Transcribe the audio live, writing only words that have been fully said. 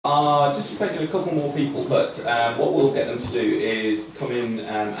Just expecting a couple more people, but what we'll get them to do is come in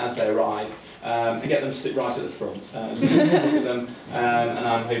as they arrive and get them to sit right at the front. So we'll look at them, and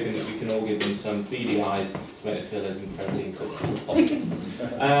I'm hoping that we can all give them some beady eyes to make them feel as incredibly uncomfortable as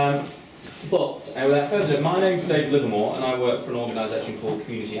possible. But without further ado, my name's David Livermore and I work for an organisation called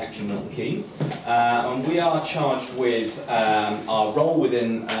Community Action Milton Keynes, and we are charged with our role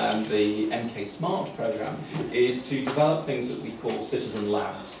within the MK Smart programme is to develop things that we call citizen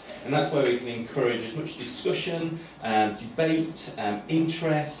labs, and that's where we can encourage as much discussion, debate,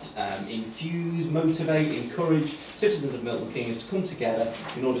 interest, infuse, motivate, encourage citizens of Milton Keynes to come together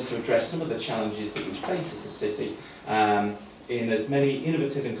in order to address some of the challenges that we face as a city in as many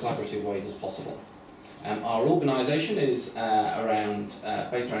innovative and collaborative ways as possible. Our organisation is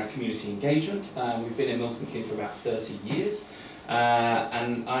based around community engagement. We've been in Milton Keynes for about 30 years,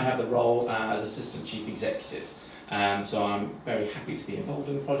 and I have the role as Assistant Chief Executive. So I'm very happy to be involved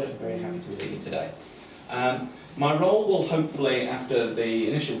in the project, very happy to be leading today. My role will hopefully, after the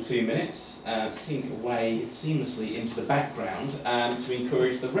initial 2 minutes, sink away seamlessly into the background to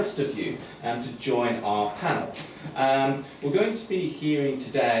encourage the rest of you to join our panel. We're going to be hearing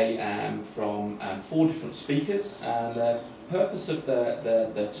today from 4 different speakers, and the purpose of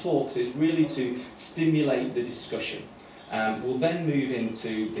the talks is really to stimulate the discussion. We'll then move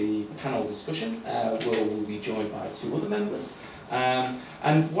into the panel discussion, where we'll be joined by 2 other members.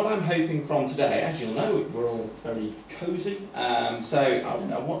 And what I'm hoping from today, as you'll know, we're all very cosy,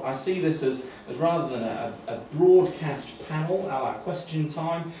 so I see this as rather than a broadcast panel, our question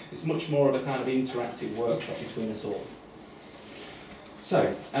time, it's much more of a kind of interactive workshop between us all.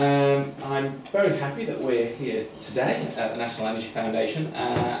 So, I'm very happy that we're here today at the National Energy Foundation,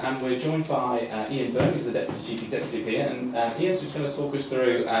 and we're joined by Ian Berg, who's the Deputy Chief Executive here, and Ian's just going to talk us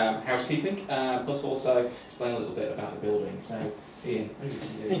through housekeeping, plus also explain a little bit about the building. So, Ian, over to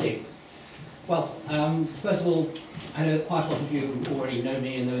you. Thank you. Well, first of all, I know that quite a lot of you already know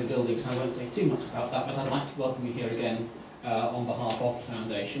me and know the building, so I won't say too much about that, but I'd like to welcome you here again on behalf of the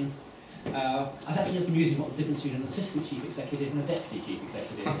Foundation. I was actually just musing what the difference between an assistant chief executive and a deputy chief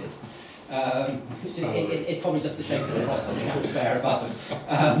executive is. It's probably just the shape of the cross that we have to bear above us.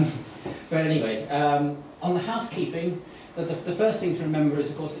 But anyway, on the housekeeping, the first thing to remember is,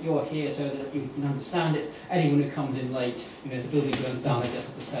 of course, that you're here so that you can understand it. Anyone who comes in late, if the building burns down, they just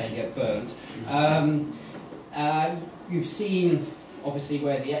have to stay and get burnt. You've seen, obviously,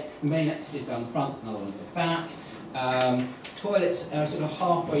 where the main exit is down the front, another one at the back. Toilets are sort of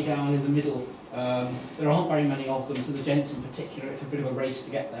halfway down in the middle. There aren't very many of them, so the gents in particular, it's a bit of a race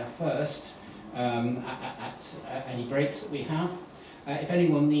to get there first at any breaks that we have. If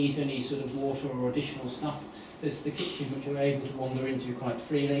anyone needs any sort of water or additional stuff, there's the kitchen which you're able to wander into quite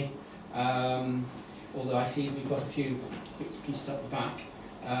freely. Although I see we've got a few bits and pieces up the back.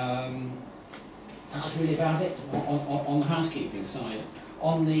 That's really about it on the housekeeping side.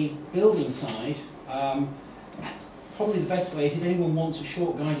 On the building side, probably the best way is if anyone wants a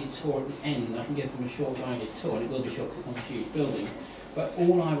short guided tour at the end, I can give them a short guided tour, and it will be short because it's not a huge building. But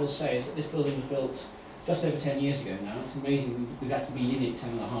all I will say is that this building was built just over 10 years ago now. It's amazing we've actually been in it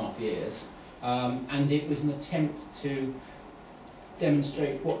 10.5 years. And it was an attempt to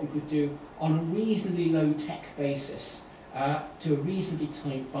demonstrate what we could do on a reasonably low-tech basis to a reasonably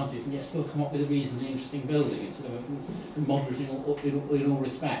tight budget, and yet still come up with a reasonably interesting building. It's sort of moderate in all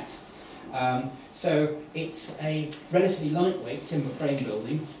respects. So it's a relatively lightweight timber frame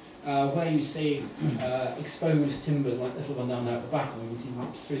building, where you see exposed timbers like this one down there at the back, and we can see them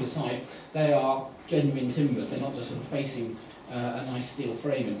up through the side. They are genuine timbers, they're not just sort of facing a nice steel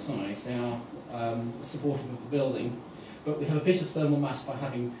frame inside. They are supportive of the building, but we have a bit of thermal mass by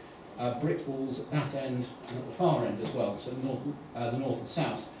having brick walls at that end and at the far end as well, so the north and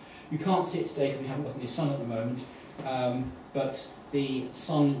south. You can't see it today because we haven't got any sun at the moment, but the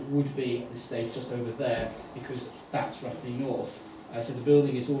sun would be at this stage just over there because that's roughly north. So the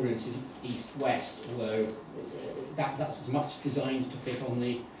building is oriented east-west, although that's as much designed to fit on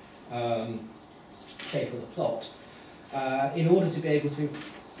the shape of the plot. In order to be able to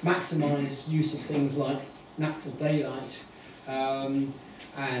maximise use of things like natural daylight and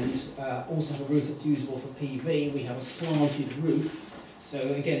also have a roof that's usable for PV, we have a slanted roof. So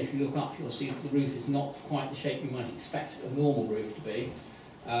again, if you look up, you'll see that the roof is not quite the shape you might expect a normal roof to be.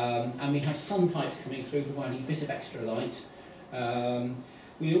 And we have sun pipes coming through, providing a bit of extra light.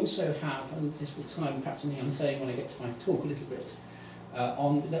 We also have, and this will tie with perhaps something I'm saying when I get to my talk a little bit,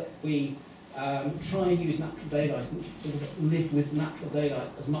 on that we try and use natural daylight and live with natural daylight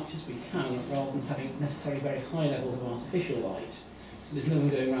as much as we can, rather than having necessarily very high levels of artificial light. So there's no one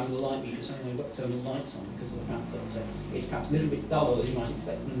going around with a light meter saying, "I've got to turn the lights on," because of the fact that it's perhaps a little bit duller than you might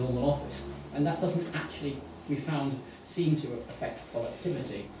expect in a normal office. And that doesn't actually, we found, seem to affect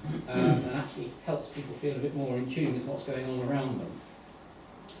productivity, and actually helps people feel a bit more in tune with what's going on around them.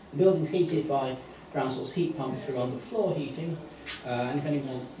 The building's heated by ground source heat pump through underfloor heating, and if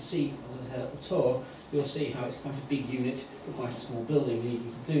anyone wants to see, as I said at the tour, you'll see how it's quite a big unit for quite a small building,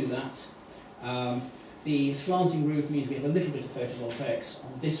 needing to do that. The slanting roof means we have a little bit of photovoltaics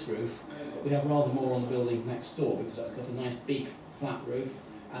on this roof, but we have rather more on the building next door because that's got a nice big flat roof,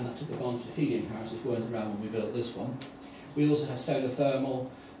 and that took advantage of feed-in towers which weren't around when we built this one. We also have solar thermal.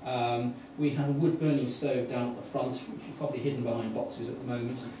 We have a wood-burning stove down at the front, which is probably hidden behind boxes at the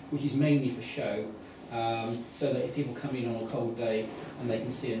moment, which is mainly for show, so that if people come in on a cold day and they can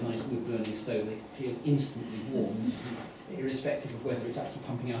see a nice wood-burning stove, they feel instantly warm, irrespective of whether it's actually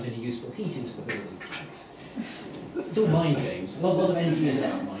pumping out any useful heat into the building. It's all mind games. A lot of energy is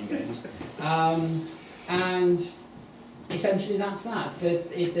about mind games. And essentially that's that.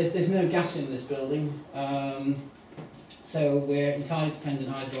 There's no gas in this building. So we're entirely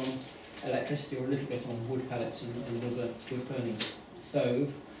dependent either on electricity or a little bit on wood pellets and a wood-burning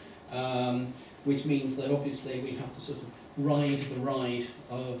stove, which means that obviously we have to sort of ride the ride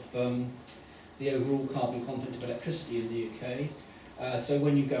of the overall carbon content of electricity in the UK. So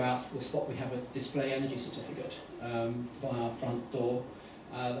when you go out to a spot, we have a display energy certificate by our front door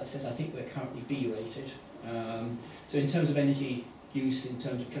that says, I think we're currently B rated. So in terms of energy use, in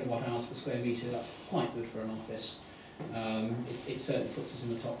terms of kilowatt hours per square metre, that's quite good for an office. It certainly puts us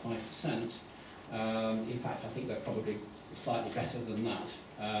in the top 5%. In fact, I think they're probably slightly better than that.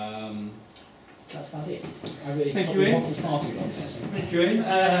 That's about it. I really Thank you, Ian. Thank you,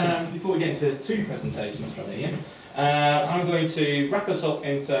 Ian. Before we get into two presentations from Ian, I'm going to wrap us up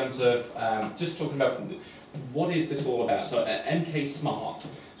in terms of just talking about what is this all about. So MK Smart.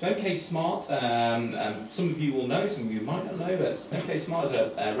 So MK Smart, some of you will know, some of you might not know, but MK Smart is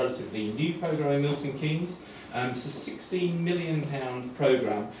a relatively new programme in Milton Keynes. It's a £16 million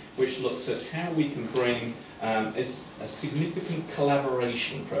programme which looks at how we can bring a significant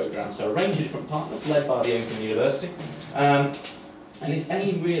collaboration programme, so a range of different partners led by the Open University. And its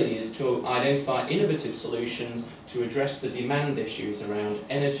aim really is to identify innovative solutions to address the demand issues around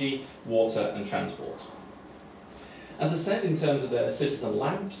energy, water and transport. As I said, in terms of the Citizen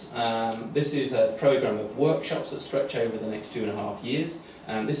Labs, this is a programme of workshops that stretch over the next 2.5 years.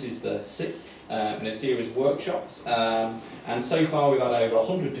 This is the 6th in a series of workshops, and so far we've had over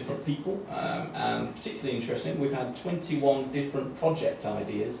 100 different people, and particularly interesting, we've had 21 different project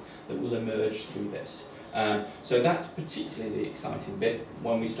ideas that will emerge through this. So that's particularly the exciting bit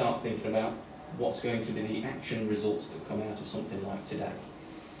when we start thinking about what's going to be the action results that come out of something like today.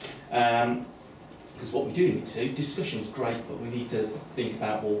 Because what we do need to do, discussion's great, but we need to think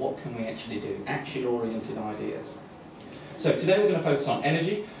about, well, what can we actually do? Action-oriented ideas. So today we're going to focus on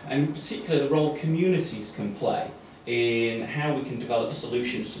energy, and in particular the role communities can play in how we can develop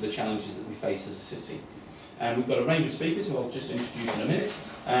solutions to the challenges that we face as a city. And we've got a range of speakers who I'll just introduce in a minute,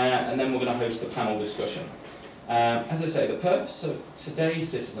 and then we're going to host a panel discussion. As I say, the purpose of today's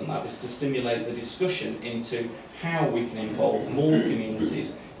Citizen Lab is to stimulate the discussion into how we can involve more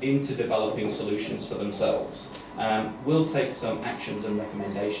communities into developing solutions for themselves. We'll take some actions and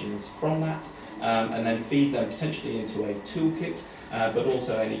recommendations from that, and then feed them potentially into a toolkit, but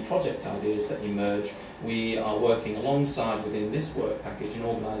also any project ideas that emerge. We are working alongside within this work package an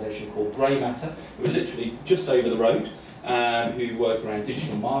organisation called Grey Matter, who are literally just over the road, who work around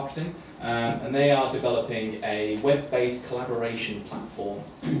digital marketing, and they are developing a web-based collaboration platform.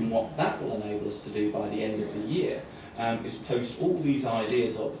 And what that will enable us to do by the end of the year is post all these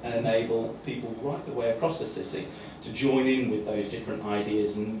ideas up and enable people right the way across the city to join in with those different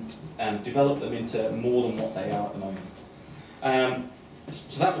ideas and develop them into more than what they are at the moment.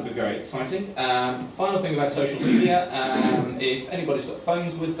 So that will be very exciting. Final thing about social media, if anybody's got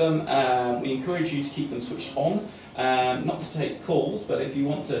phones with them, we encourage you to keep them switched on. Not to take calls, but if you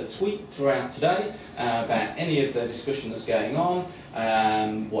want to tweet throughout today about any of the discussion that's going on,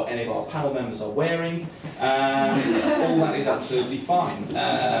 what any of our panel members are wearing, all that is absolutely fine.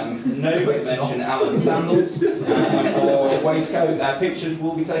 Nobody mention Alan sandals or waistcoat. Pictures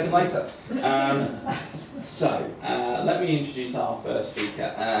will be taken later. So, let me introduce our first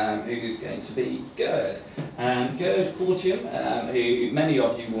speaker, who's going to be Gerd. Gerd Kortium, who many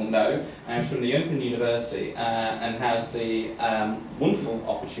of you will know, from the Open University, and has the wonderful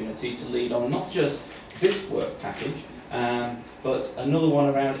opportunity to lead on not just this work package, but another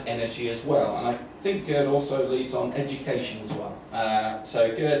one around energy as well. And I think Gerd also leads on education as well.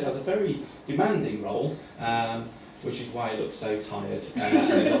 So Gerd has a very demanding role, which is why he looks so tired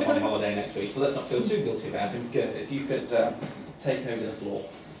and he's off on holiday next week. So let's not feel too guilty about him. Good. If you could take over the floor.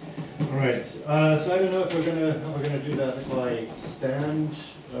 All right. So I don't know if we're gonna do that if I stand.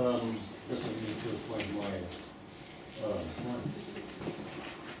 Just need to find my slides.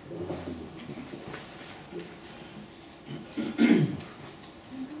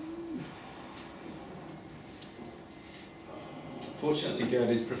 Fortunately, Gerd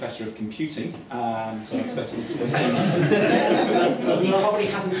is Professor of Computing, so I'm expecting this to go seamlessly. He probably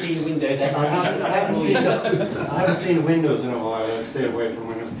hasn't seen the Windows X. I haven't seen Windows in a while. I stay away from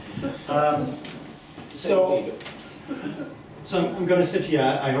Windows. So I'm going to sit here.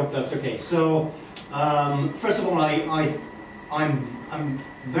 I hope that's okay. So first of all, I'm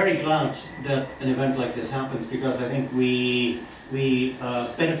very glad that an event like this happens, because I think we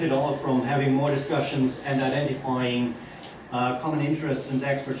benefit all from having more discussions and identifying common interests and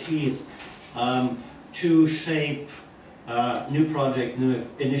expertise to shape new projects, new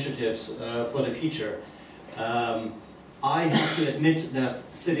initiatives for the future. I have to admit that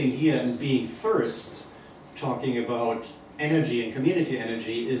sitting here and being first talking about energy and community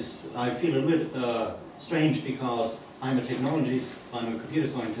energy is, I feel a bit strange, because I'm a computer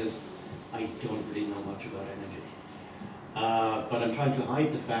scientist. I don't really know much about energy. But I'm trying to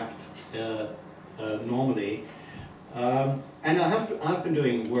hide the fact normally. And I've been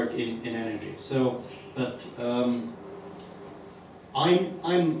doing work in energy. So, but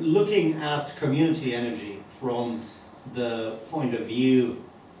I'm looking at community energy from the point of view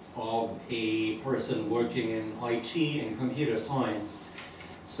of a person working in IT and computer science.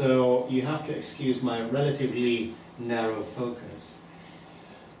 So you have to excuse my relatively narrow focus.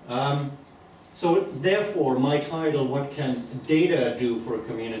 So therefore, my title, what can data do for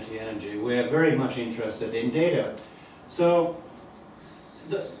community energy? We're very much interested in data. So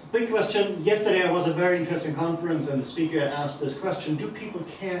the big question, yesterday was a very interesting conference, and the speaker asked this question: do people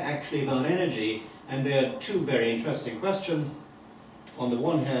care actually about energy? And there are two very interesting questions. On the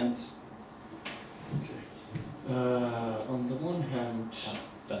one hand,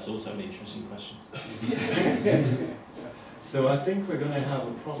 That's also an interesting question. So I think we're going to have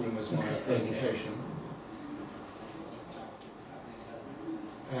a problem with my presentation.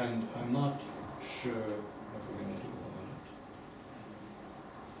 And I'm not sure what we're going to do about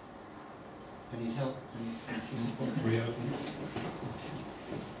it. I need help. Reopen.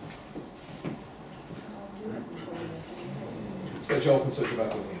 Switch off and switch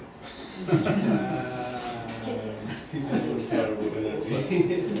back on again.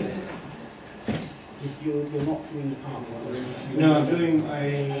 You're not doing the PowerPoint. No, I'm doing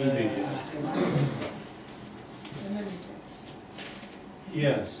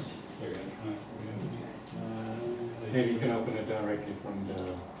yes. Maybe you can open it directly from the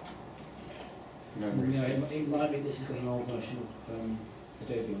memory. No, it might be this has got an old version of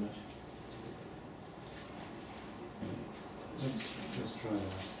Adobe on it. Let's try that.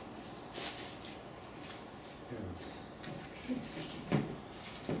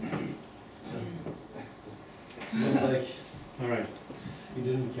 All right. You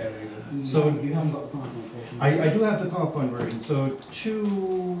didn't carry it. So you haven't got the PowerPoint version. I do have the PowerPoint version. So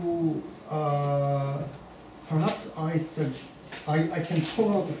perhaps I can pull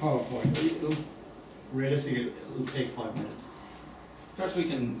out the PowerPoint. Realistically, it'll take 5 minutes. Perhaps we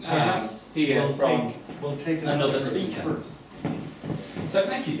can Perhaps hear from we'll take another speaker first. So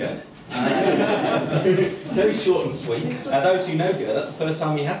thank you, Gerd. Very short and sweet. Those who know Gerd, that's the first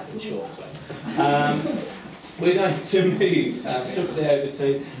time he has been short and sweet. We're going to move swiftly over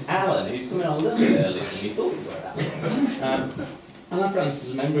to Alan, who's coming on a little bit earlier than we thought we were, Alan. Alan Francis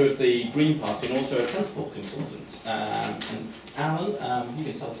is a member of the Green Party and also a transport consultant. And Alan, you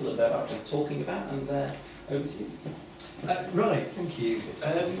can tell us a little bit about what we're talking about, and over to you. Right, thank you.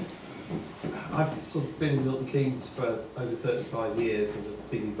 I've sort of been in Milton Keynes for over 35 years and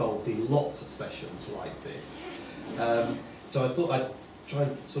have been involved in lots of sessions like this. So I thought I'd try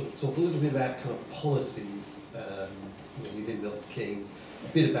and sort of talk a little bit about kind of policies within Milton Keynes, a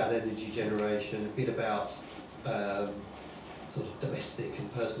bit about energy generation, a bit about sort of domestic and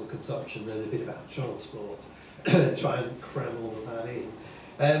personal consumption, and a bit about transport. Try and cram all of that in.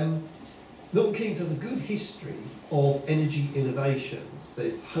 Milton Keynes has a good history of energy innovations.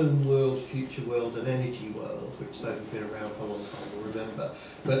 There's Home World, Future World and Energy World, which those have been around for a long time will remember.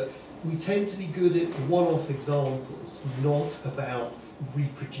 But we tend to be good at one-off examples, not about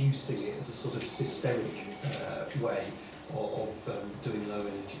reproducing it as a sort of systemic way of doing low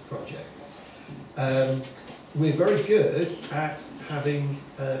energy projects. We're very good at having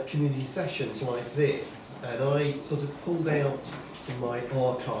community sessions like this, and I sort of pulled out from my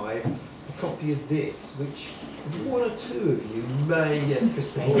archive a copy of this, which one or two of you may, yes,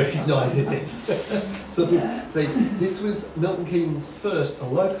 Christine recognises it. So this was Milton Keynes' first, a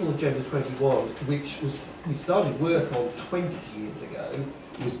local Agenda 21, which we started work on 20 years ago.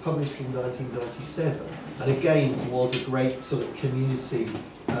 It was published in 1997, and again was a great sort of community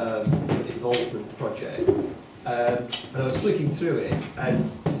involvement project. And I was flicking through it,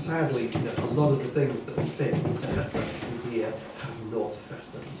 and sadly, a lot of the things that we said need to happen in here have not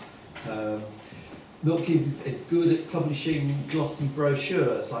happened. Milton Keynes is good at publishing glossy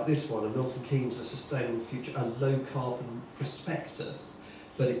brochures like this one, a Milton Keynes A Sustainable Future, a low carbon prospectus,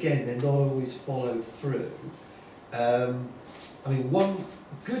 but again, they're not always followed through. I mean, one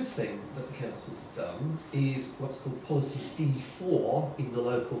good thing that the council's done is what's called policy D4 in the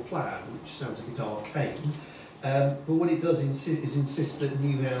local plan, which sounds a bit arcane, but what it does is insist that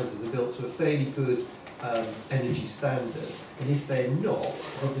new houses are built to a fairly good energy standard, and if they're not,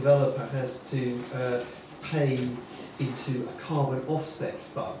 the developer has to pay into a carbon offset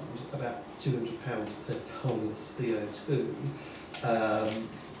fund about £200 per tonne of CO2,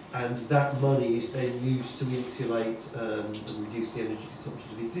 and that money is then used to insulate and reduce the energy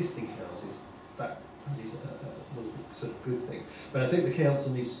consumption of existing houses. That is one of the sort of good things. But I think the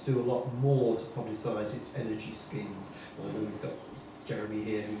council needs to do a lot more to publicise its energy schemes. Well, I know we've got Jeremy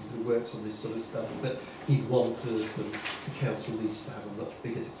here who works on this sort of stuff, but he's one person. The council needs to have a much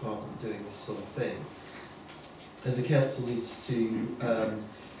bigger department doing this sort of thing. And the council needs to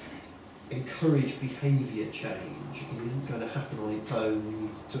encourage behaviour change. It isn't going to happen on its own. We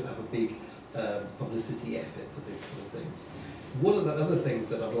need to have a big publicity effort for these sort of things. One of the other things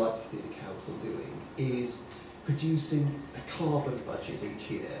that I'd like to see the council doing is producing a carbon budget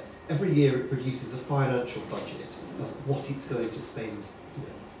each year. Every year it produces a financial budget of what it's going to spend,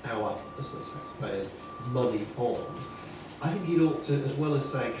 our, as the taxpayers, money on. I think it ought to, as well as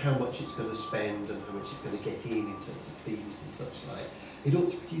saying how much it's going to spend and how much it's going to get in terms of fees and such like, it ought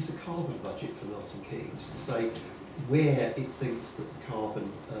to produce a carbon budget for Milton Keynes to say where it thinks that the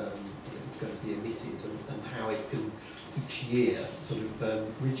carbon is going to be emitted and how it can each year sort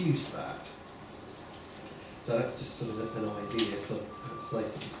of reduce that. So that's just sort of an idea for perhaps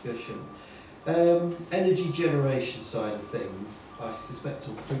later discussion. Energy generation side of things, I suspect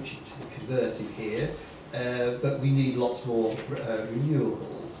I'm preaching to the converted here, but we need lots more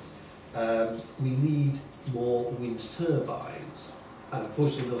renewables. We need more wind turbines. And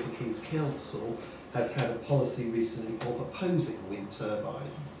unfortunately, Milton Keynes Council has had a policy recently of opposing wind turbine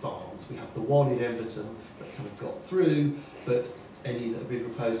farms. We have the one in Emberton that kind of got through, but any that have been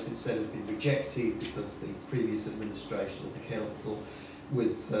proposed since then have been rejected because the previous administration of the council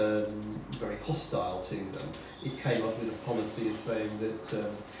was very hostile to them. It came up with a policy of saying that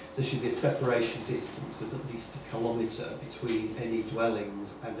there should be a separation distance of at least 1 kilometre between any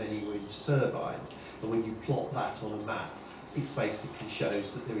dwellings and any wind turbines. And when you plot that on a map, it basically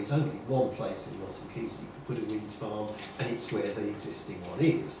shows that there is only one place in Milton Keynes you could put a wind farm, and it's where the existing one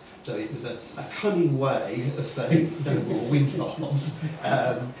is. So it was a cunning way of saying no more wind farms.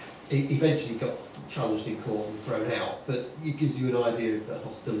 It eventually got challenged in court and thrown out, but it gives you an idea of the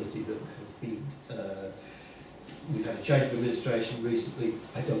hostility that has been. We've had a change of administration recently.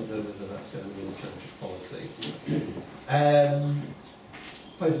 I don't know whether that's going to be a change of policy.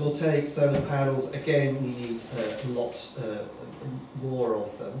 Photovoltaic solar panels, again, we need lots more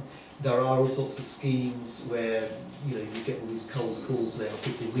of them. There are all sorts of schemes where you get all these cold calls now,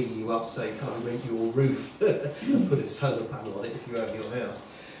 people ring you up saying, "Can I rent your roof and put a solar panel on it if you own your house?"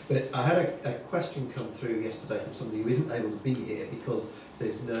 But I had a question come through yesterday from somebody who isn't able to be here because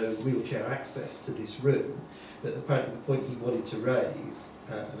there's no wheelchair access to this room. But apparently the point he wanted to raise,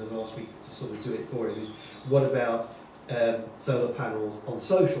 and has asked me to sort of do it for him, is what about solar panels on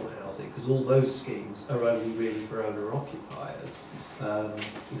social housing, because all those schemes are only really for owner-occupiers.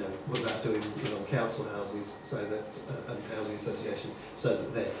 What about doing on council houses so that and housing association so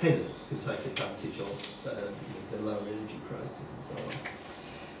that their tenants can take advantage of the lower energy prices and so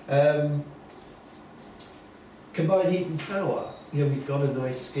on. Combined heat and power. We've got a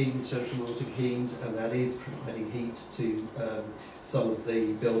nice scheme in Central Milton Keynes, and that is providing heat to some of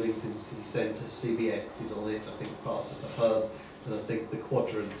the buildings in the city centre. CBX is on it, I think parts of the hub, and I think the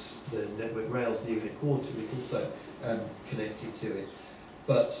Quadrant, the Network Rail's new headquarters, is also connected to it.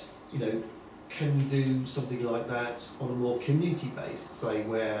 But, can we do something like that on a more community-based, say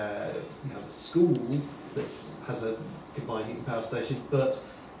where you have a school that has a combined heat and power station, but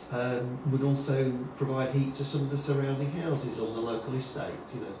would also provide heat to some of the surrounding houses on the local estate.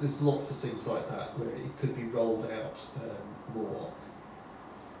 There's lots of things like that where it could be rolled out more.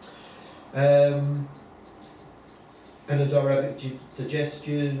 anaerobic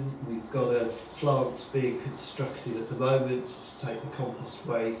digestion. We've got a plant being constructed at the moment to take the compost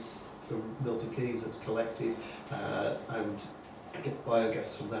waste from Milton Keynes that's collected and get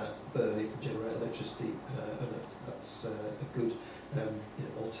biogas from that, burn it and generate electricity, and that's a good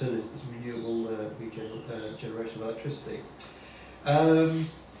alternative, renewable generation of electricity.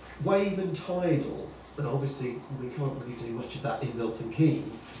 Wave and tidal. And obviously we can't really do much of that in Milton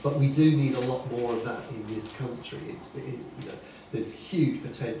Keynes, but we do need a lot more of that in this country. There's huge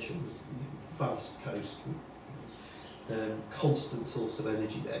potential, vast coast, constant source of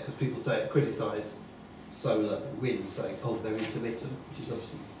energy there, because people criticise solar and wind, saying, oh, they're intermittent, which is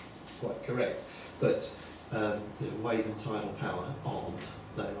obviously quite correct, but wave and tidal power aren't.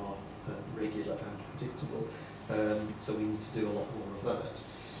 They are regular and predictable, so we need to do a lot more of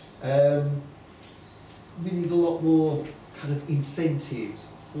that. We need a lot more kind of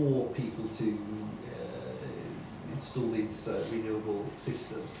incentives for people to install these renewable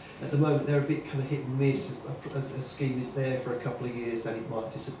systems. At the moment they're a bit kind of hit and miss. A scheme is there for a couple of years, then it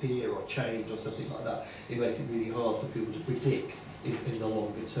might disappear or change or something like that. It makes it really hard for people to predict in the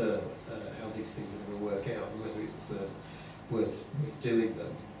longer term how these things are going to work out and whether it's worth doing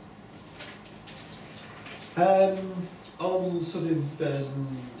them. On sort of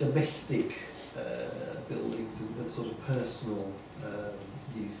domestic buildings and sort of personal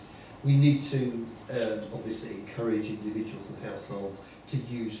use, we need to obviously encourage individuals and households to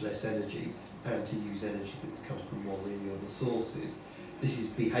use less energy and to use energy that's come from more renewable sources. This is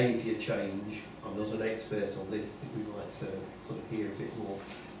behaviour change. I'm not an expert on this. I think we might sort of hear a bit more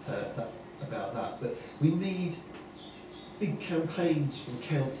about that. But we need big campaigns from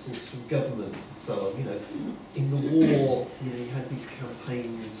councils, from governments and so on. In the war, you had these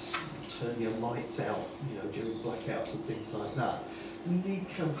campaigns, turn your lights out, during blackouts and things like that. We need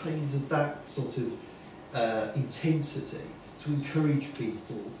campaigns of that sort of intensity to encourage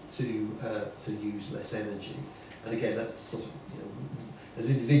people to use less energy. And again, that's sort of, as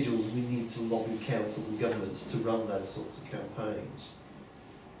individuals, we need to lobby councils and governments to run those sorts of campaigns.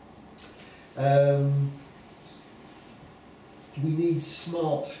 We need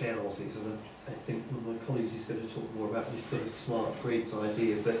smart houses, and I think one of my colleagues is going to talk more about this sort of smart grids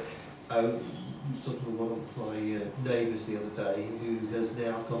idea, but I was talking with one of my neighbours the other day who has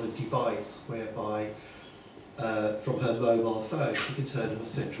now got a device whereby from her mobile phone she can turn on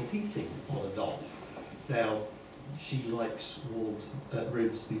central heating on and off. Now, she likes rooms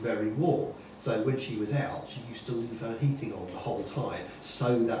to be very warm, so when she was out she used to leave her heating on the whole time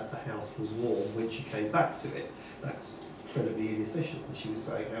so that the house was warm when she came back to it. That's incredibly inefficient, and she was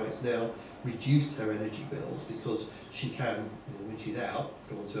saying how it's now reduced her energy bills because she can, when she's out,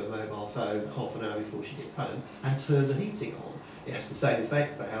 go onto her mobile phone half an hour before she gets home and turn the heating on. It has the same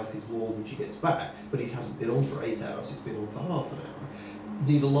effect, the house is warm when she gets back, but it hasn't been on for 8 hours, it's been on for half an hour.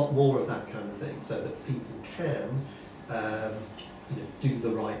 Need a lot more of that kind of thing so that people can do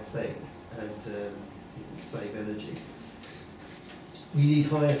the right thing and save energy. We need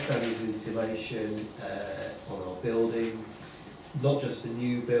higher standards of insulation on our buildings, not just the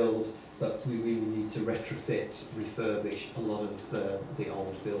new build, but we really need to retrofit, refurbish a lot of the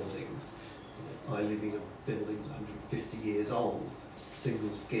old buildings. I live in a building that's 150 years old,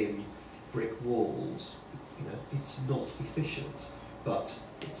 single skin, brick walls. It's not efficient, but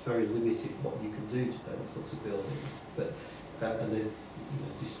it's very limited what you can do to those sorts of buildings. But and there's,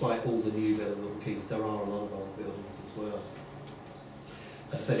 despite all the new building on Keynes, there are a lot of old buildings as well.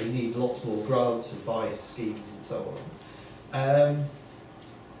 As I said, we need lots more grants, advice, schemes, and so on.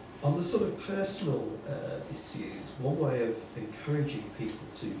 On the sort of personal issues, one way of encouraging people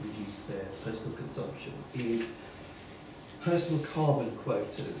to reduce their personal consumption is personal carbon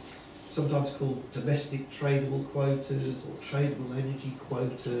quotas, sometimes called domestic tradable quotas or tradable energy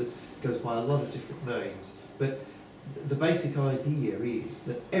quotas. It goes by a lot of different names, but the basic idea is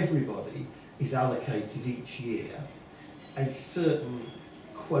that everybody is allocated each year a certain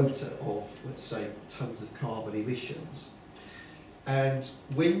quota of, let's say, tons of carbon emissions. And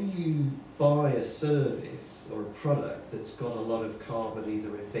when you buy a service or a product that's got a lot of carbon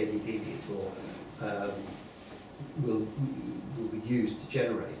either embedded in it or will be used to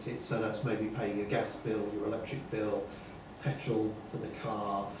generate it, so that's maybe paying your gas bill, your electric bill, petrol for the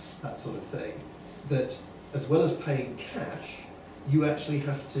car, that sort of thing, that as well as paying cash, you actually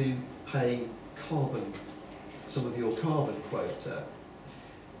have to pay carbon, some of your carbon quota,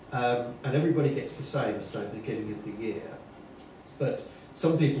 and everybody gets the same at the beginning of the year. But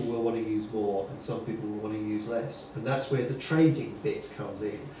some people will want to use more and some people will want to use less. And that's where the trading bit comes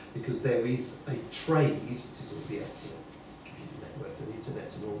in, because there is a trade, this is all the computer networks and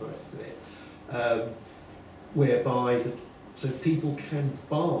internet and all the rest of it, whereby so people can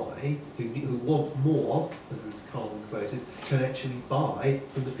buy, who want more of these carbon quotas, can actually buy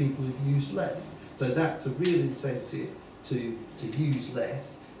from the people who've used less. So that's a real incentive to use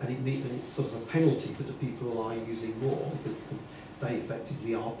less, and it's sort of a penalty for the people who are using more, because they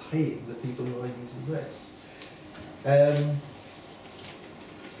effectively are paying the people who are using less.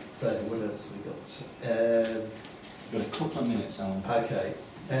 So what else have we got? We've got a couple of minutes, Alan. Okay,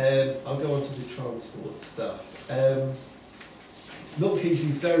 I'll go on to the transport stuff. Milton Keynes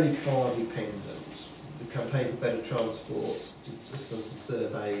is very car dependent. The Campaign for Better Transport just done some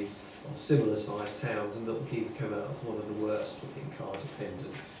surveys of similar sized towns, and Milton Keynes came out as one of the worst for being car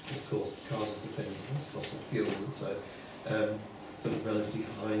dependent. And of course, cars are dependent on fossil fuel, and so sort of relatively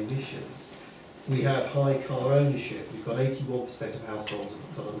high emissions. We have high car ownership. We've got 81% of households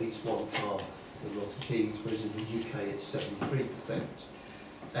have got at least one car in Milton Keynes, whereas in the UK it's 73%.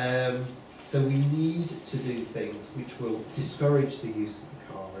 So we need to do things which will discourage the use of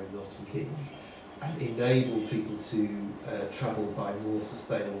the car in Milton Keynes and enable people to travel by more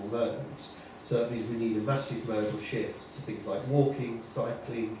sustainable modes. So that means we need a massive modal shift to things like walking,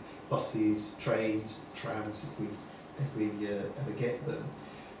 cycling, buses, trains, trams if we ever get them.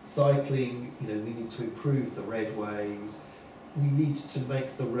 Cycling, we need to improve the redways. We need to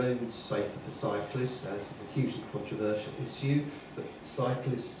make the roads safer for cyclists. Now, this is a hugely controversial issue, but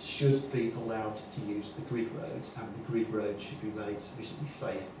cyclists should be allowed to use the grid roads, and the grid roads should be made sufficiently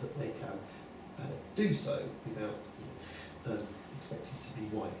safe that they can do so without expecting to be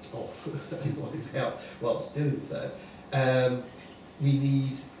wiped off wiped out whilst doing so. We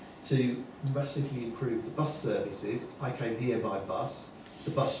need to massively improve the bus services. I came here by bus. The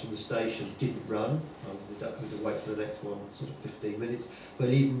bus from the station didn't run. We had to wait for the next one sort of 15 minutes. But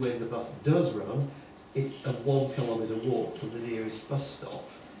even when the bus does run, it's a 1 kilometre walk from the nearest bus stop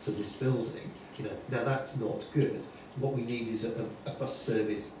to this building. Now that's not good. What we need is a bus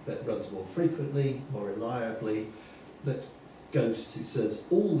service that runs more frequently, more reliably, that serves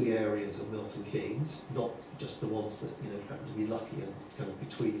all the areas of Milton Keynes, not just the ones that happen to be lucky and kind of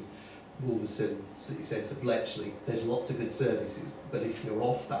between Wolverton, city centre, Bletchley. There's lots of good services, but if you're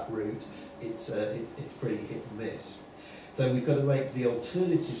off that route, it's pretty hit and miss. So we've got to make the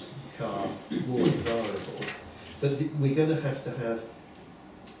alternatives to the car more desirable, but we're going to have,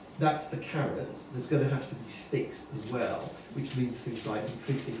 that's the carrots, there's going to have to be sticks as well, which means things like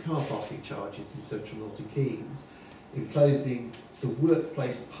increasing car parking charges in central Milton Keynes, imposing the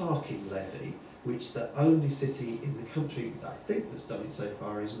workplace parking levy, which the only city in the country that I think that's done it so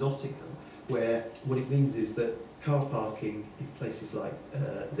far is Nottingham, where what it means is that car parking in places like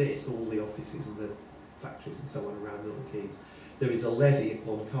this, all the offices and the factories and so on around Milton Keynes, there is a levy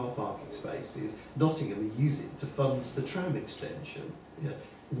upon car parking spaces. Nottingham use it to fund the tram extension.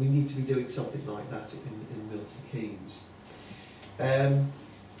 We need to be doing something like that in Milton Keynes. And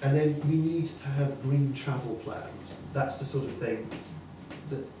then we need to have green travel plans. That's the sort of thing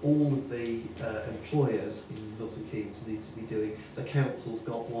that all of the employers in Milton Keynes need to be doing. The council's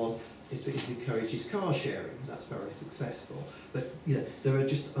got one. It encourages car sharing, and that's very successful. But there are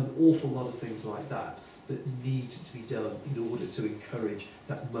just an awful lot of things like that that need to be done in order to encourage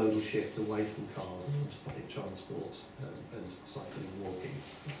that modal shift away from cars and onto public transport and cycling and walking.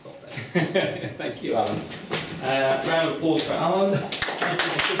 I'll stop there. Thank you, Alan. Round of applause for Alan.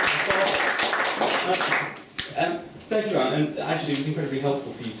 Thank you, Alan. And actually, it was incredibly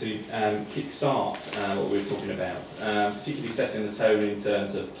helpful for you to kick-start what we were talking about, particularly setting the tone in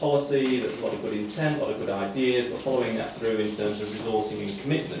terms of policy. There's a lot of good intent, a lot of good ideas, but following that through in terms of resourcing and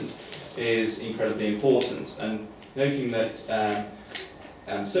commitment is incredibly important. And noting that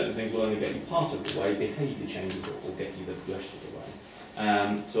certain things will only get you part of the way, behaviour changes that will get you the rest of the way.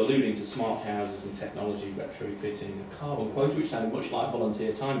 So alluding to smart houses and technology, retrofitting, a carbon quota, which sounded much like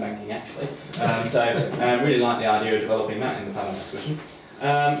volunteer time banking actually. So I really like the idea of developing that in the panel discussion.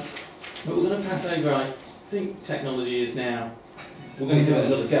 But we're going to pass over, I think technology is now, we're going to give it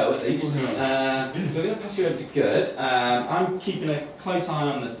another go at least. So we're going to pass you over to Gerd. I'm keeping a close eye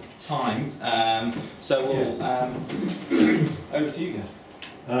on the time, so we'll, over to you,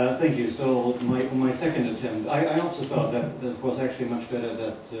 Gerd. Thank you. So my second attempt, I also thought that it was actually much better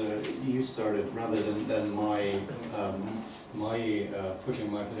that you started rather than my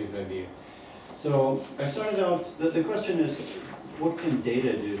pushing my particular view. So I started out, the question is, what can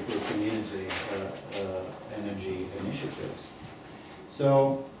data do for community energy initiatives?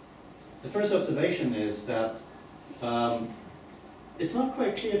 So the first observation is that it's not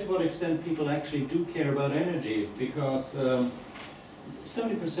quite clear to what extent people actually do care about energy, because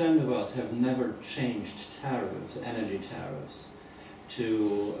 70% of us have never changed tariffs, energy tariffs,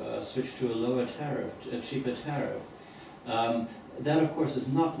 to switch to a lower tariff, a cheaper tariff. That, of course,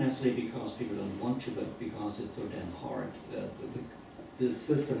 is not necessarily because people don't want to, but because it's so damn hard. The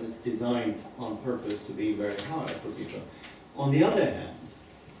system is designed on purpose to be very hard for people. On the other hand,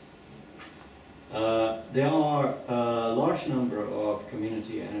 there are a large number of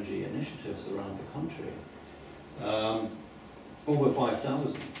community energy initiatives around the country, over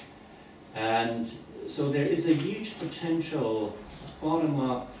 5,000. And so there is a huge potential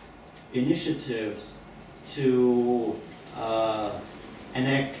bottom-up initiatives to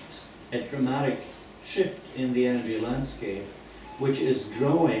enact a dramatic shift in the energy landscape, which is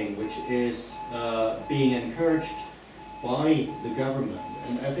growing, which is being encouraged by the government.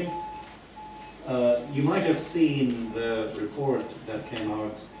 And I think you might have seen the report that came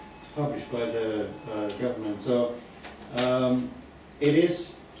out, published by the government. So it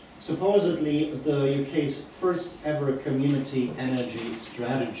is supposedly the UK's first ever community energy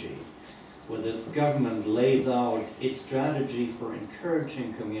strategy, where the government lays out its strategy for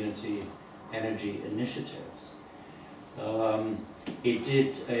encouraging community energy initiatives. It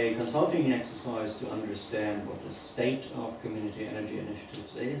did a consulting exercise to understand what the state of community energy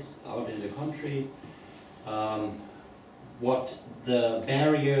initiatives is out in the country, what the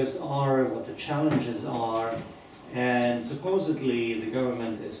barriers are, what the challenges are, and supposedly the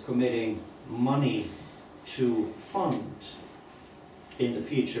government is committing money to fund in the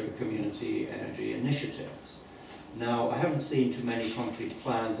future community energy initiatives. Now, I haven't seen too many concrete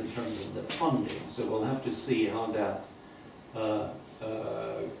plans in terms of the funding, so we'll have to see how that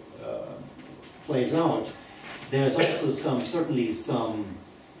plays out. There's also certainly some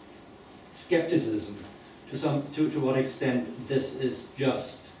skepticism to what extent this is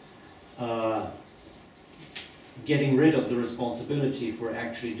just getting rid of the responsibility for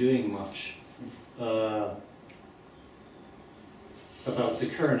actually doing much about the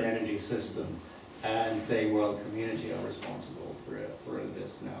current energy system and saying, well, community are responsible for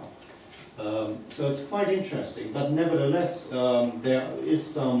this now. So it's quite interesting, but nevertheless, there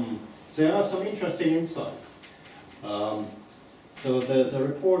are some interesting insights. So the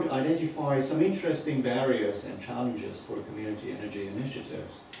report identifies some interesting barriers and challenges for community energy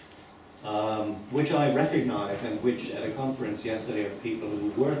initiatives, which I recognize, and which at a conference yesterday of people who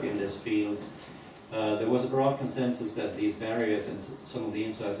work in this field, there was a broad consensus that these barriers and some of the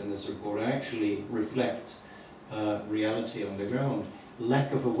insights in this report actually reflect reality on the ground.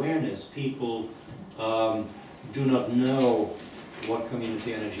 Lack of awareness. People do not know what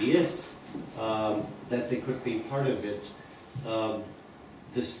community energy is, that they could be part of it.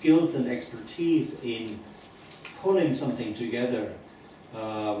 The skills and expertise in pulling something together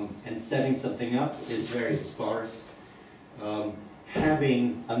and setting something up is very sparse.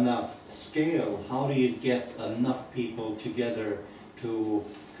 Having enough scale, how do you get enough people together to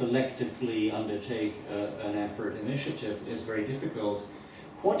collectively undertake an effort initiative is very difficult.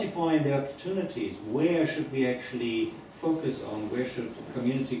 Quantifying the opportunities, where should we actually focus on, where should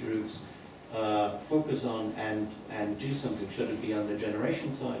community groups focus on and do something? Should it be on the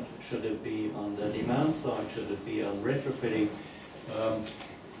generation side? Should it be on the demand side? Should it be on retrofitting?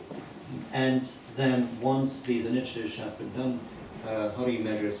 And then once these initiatives have been done, how do you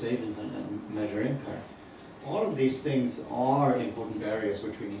measure savings and measure impact? All of these things are important barriers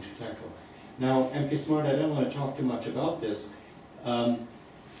which we need to tackle. Now, MK Smart, I don't want to talk too much about this,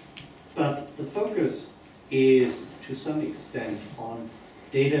 but the focus is to some extent on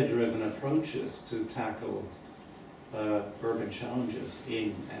data-driven approaches to tackle urban challenges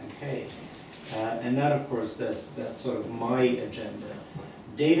in MK. And that, of course, that's sort of my agenda.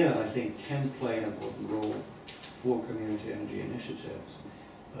 Data, I think, can play an important role for community energy initiatives.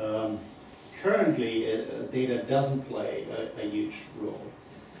 Currently, data doesn't play a huge role.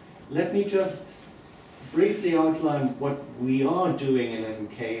 Let me just briefly outline what we are doing in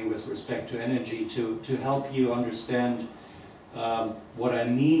MK with respect to energy to help you understand what I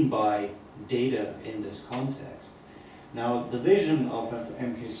mean by data in this context. Now, the vision of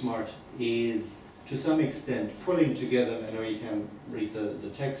MK Smart is, to some extent, pulling together, I know you can read the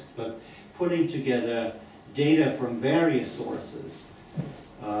text, but pulling together data from various sources,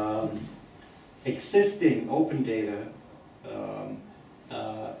 existing open data,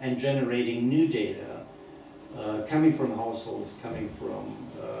 and generating new data, coming from households, coming from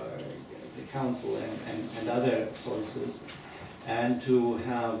the council and other sources, and to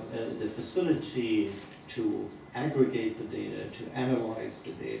have the facility to aggregate the data, to analyze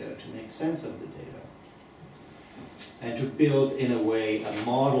the data, to make sense of the data, and to build, in a way, a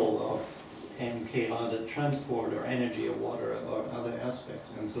model of MK, either transport or energy or water or other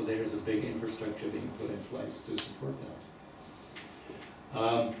aspects. And so there is a big infrastructure being put in place to support that.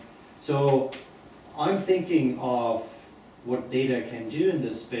 So I'm thinking of what data can do in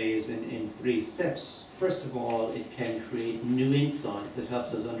this space in 3 steps. First of all, it can create new insights. It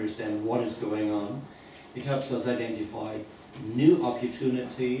helps us understand what is going on. It helps us identify new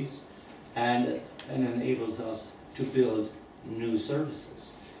opportunities and enables us to build new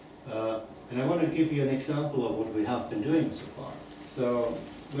services. And I want to give you an example of what we have been doing so far. So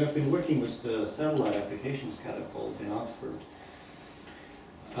we have been working with the Satellite Applications Catapult in Oxford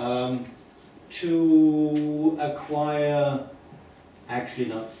to acquire, actually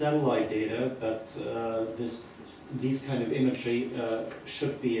not satellite data, but these kind of imagery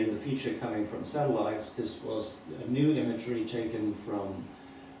should be in the future coming from satellites. This was new imagery taken from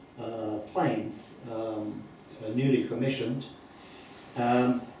planes, newly commissioned.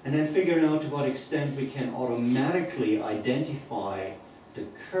 And then figuring out to what extent we can automatically identify the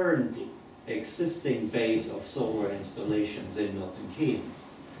current existing base of solar installations in Milton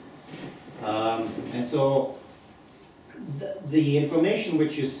Keynes. And so the information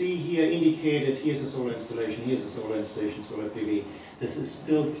which you see here indicated, here's a solar installation, here's a solar installation, solar PV. This is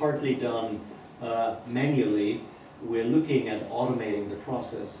still partly done manually. We're looking at automating the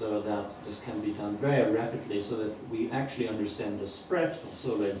process so that this can be done very rapidly so that we actually understand the spread of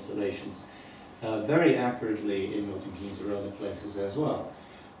solar installations very accurately in Milton Keynes or other places as well.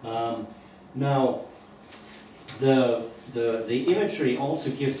 Now, the imagery also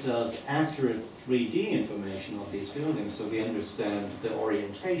gives us accurate 3D information of these buildings, so we understand the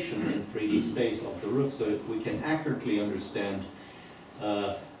orientation in 3D space of the roof, so that we can accurately understand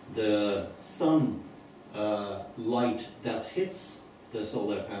the sun light that hits the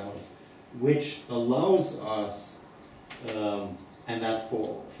solar panels, which allows us, and that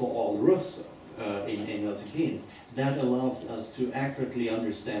for all roofs in Milton Keynes, that allows us to accurately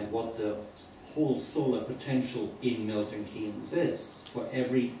understand what the whole solar potential in Milton Keynes is for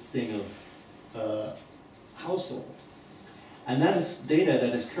every single household. And that is data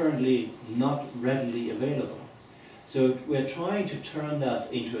that is currently not readily available. So we're trying to turn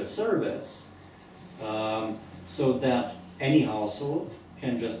that into a service so that any household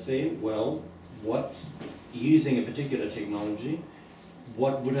can just say, well, using a particular technology,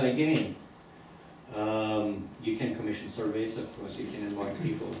 what would I gain? You can commission surveys, of course, you can invite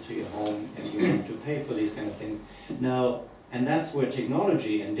people to your home and you have to pay for these kind of things. Now, and that's where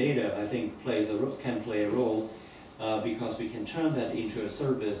technology and data, I think, can play a role because we can turn that into a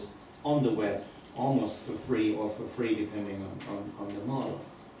service on the web, almost for free or for free depending on the model.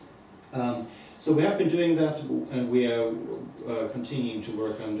 So we have been doing that and we are continuing to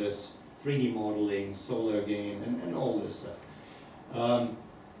work on this 3D modeling, solar gain, and all this stuff.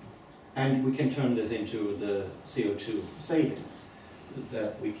 And we can turn this into the CO2 savings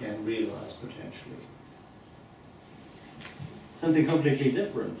that we can realize potentially. Something completely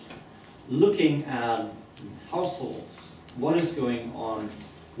different. Looking at households, what is going on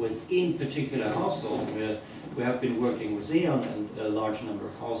within particular households. We have been working with E.ON and a large number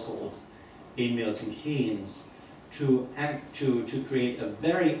of households in Milton Keynes to create a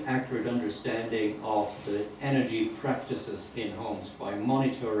very accurate understanding of the energy practices in homes by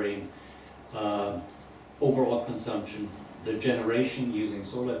monitoring overall consumption, the generation using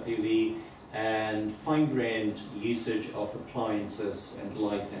solar PV, and fine-grained usage of appliances and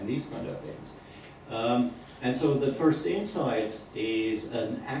light and these kind of things. And so the first insight is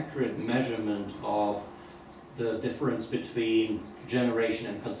an accurate measurement of the difference between generation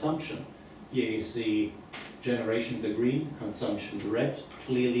and consumption. Here you see generation the green, consumption the red.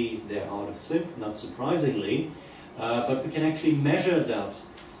 Clearly they're out of sync, not surprisingly, but we can actually measure that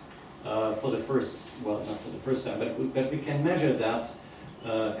for the first, well, not for the first time, but we can measure that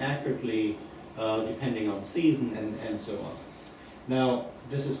accurately depending on season and so on. Now,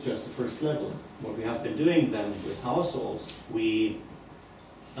 this is just the first level. What we have been doing then with households, we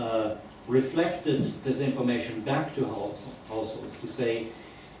reflected this information back to households to say,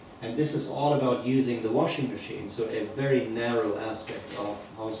 and this is all about using the washing machine, so a very narrow aspect of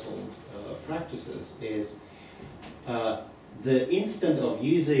household practices is the instant of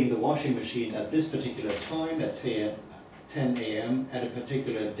using the washing machine at this particular time, at 10 a.m. at a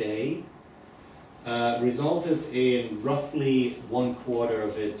particular day, resulted in roughly 1/4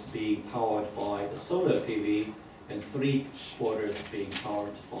 of it being powered by the solar PV and 3/4 being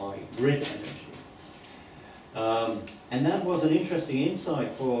powered by grid energy. And that was an interesting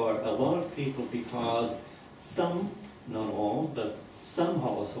insight for a lot of people because some, not all, but some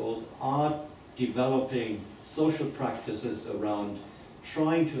households are developing social practices around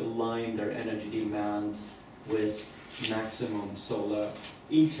trying to align their energy demand with maximum solar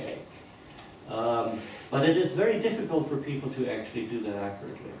intake. But it is very difficult for people to actually do that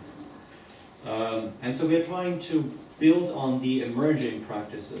accurately. And so we are trying to build on the emerging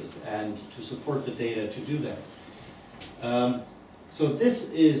practices and to support the data to do that. So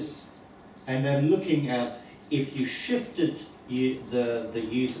this is, and then looking at if you shifted the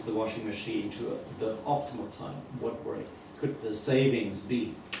use of the washing machine to the optimal time, what could the savings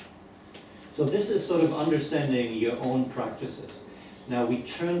be? So this is sort of understanding your own practices. Now we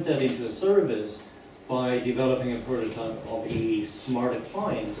turned that into a service by developing a prototype of a smart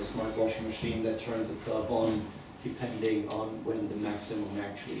appliance, a smart washing machine that turns itself on depending on when the maximum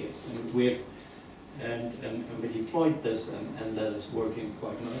actually is. And we deployed this, and that is working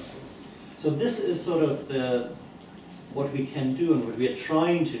quite nicely. So this is sort of what we can do and what we are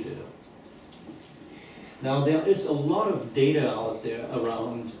trying to do. Now there is a lot of data out there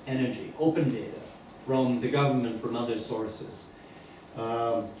around energy, open data, from the government, from other sources,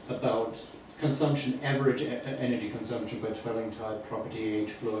 about consumption, average energy consumption by dwelling type, property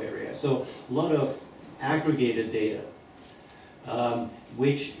age, flow area. So a lot of aggregated data,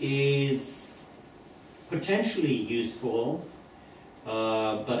 which is potentially useful,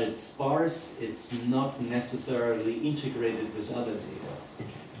 but it's sparse, it's not necessarily integrated with other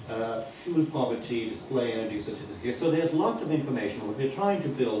data. Fuel poverty, display energy certificates. So there's lots of information. What we're trying to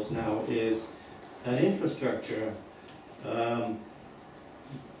build now is an infrastructure,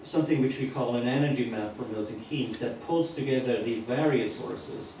 something which we call an energy map for Milton Keynes that pulls together these various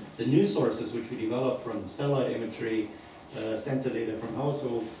sources, the new sources which we develop from satellite imagery, sensor data from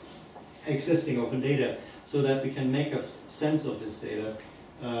household, existing open data, so that we can make a sense of this data,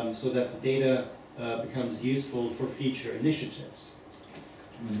 so that the data becomes useful for future initiatives.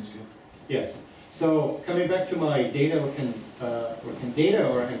 Yes. So coming back to my data, what can data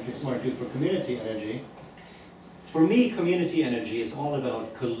or MK Smart do for community energy? For me, community energy is all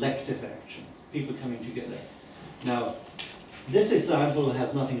about collective action, people coming together. Now, this example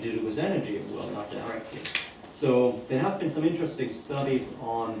has nothing to do with energy, well, not directly. So there have been some interesting studies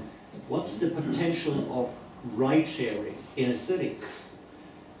on what's the potential of ride sharing in a city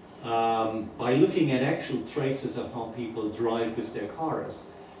by looking at actual traces of how people drive with their cars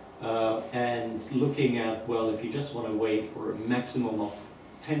and looking at, well, if you just want to wait for a maximum of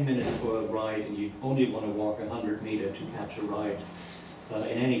 10 minutes for a ride and you only want to walk 100 meters to catch a ride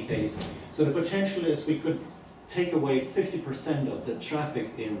in any case. So the potential is we could take away 50% of the traffic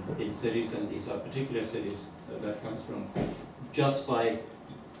in cities, and these are particular cities that comes from, just by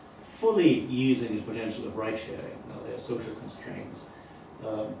fully using the potential of ride sharing. Now there are social constraints,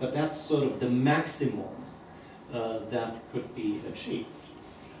 but that's sort of the maximum that could be achieved.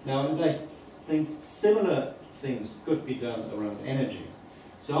 Now I think similar things could be done around energy.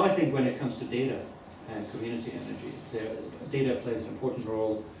 So I think when it comes to data and community energy, data plays an important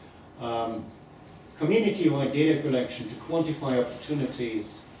role. Community-wide data collection to quantify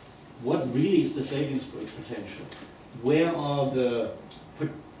opportunities. What really is the savings potential? Where are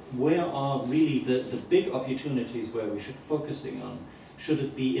really the big opportunities where we should focusing on? Should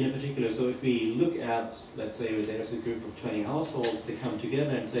it be in a particular, so if we look at, let's say there's a group of 20 households, they come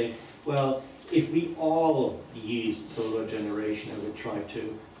together and say, well, if we all used solar generation and would try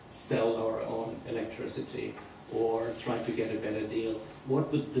to sell our own electricity or try to get a better deal,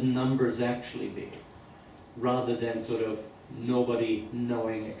 what would the numbers actually be? Rather than sort of nobody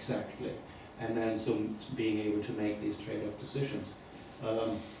knowing exactly, and then so being able to make these trade-off decisions.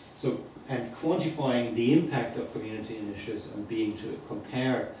 And quantifying the impact of community initiatives and being to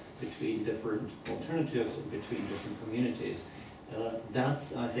compare between different alternatives and between different communities.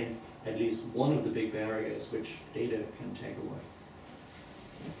 That's, I think, at least one of the big barriers which data can take away.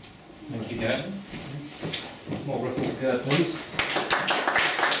 Thank you, Gerd. More ripple, Gerd, please.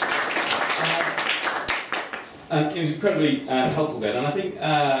 It was incredibly helpful, Gerd, and I think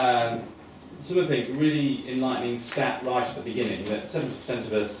some of the things really enlightening stat right at the beginning, that 70%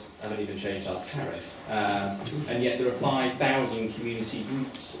 of us haven't even changed our tariff, and yet there are 5,000 community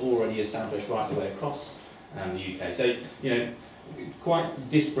groups already established right the way across the UK. So, you know, quite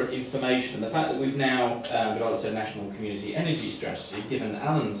disparate information. And the fact that we've now developed a national community energy strategy, given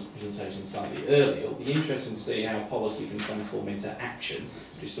Alan's presentation slightly earlier, it'll be interesting to see how policy can transform into action,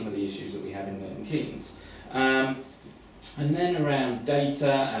 which is some of the issues that we have in Milton Keynes. And then around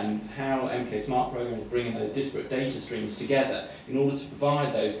data and how MK Smart Programme is bringing those disparate data streams together in order to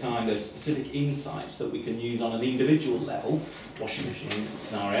provide those kind of specific insights that we can use on an individual level, washing machine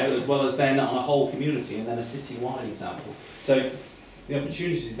scenario, as well as then on a whole community and then a city-wide example. So the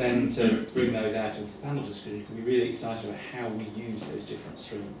opportunities then to bring those out into the panel discussion can be really exciting about how we use those different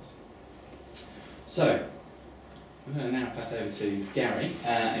streams. So, I'm going to now pass over to Gary.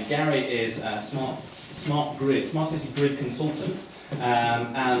 And Gary is a smart city grid consultant,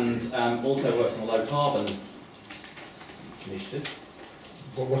 and also works on a low carbon initiative.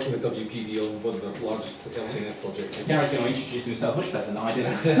 We're working with WPD on one of the largest LCNF projects. So Gary's going to introduce himself much better than I did,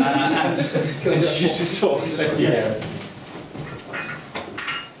 and introduce his talk. Yeah.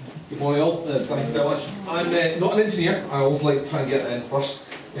 Good morning all, thank you very much. I'm not an engineer, I always like to try and get that in first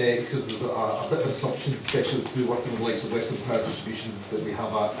because there's a bit of an assumption, especially through working with the likes of Western Power Distribution, that we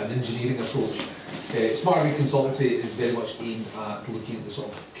have an engineering approach. Smart Grid Consultancy is very much aimed at looking at the sort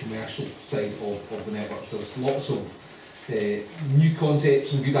of commercial side of the network. There's lots of new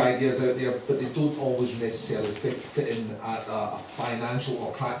concepts and good ideas out there, but they don't always necessarily fit in at a financial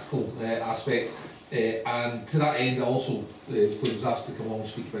or practical aspect. And to that end, I also was asked to come along and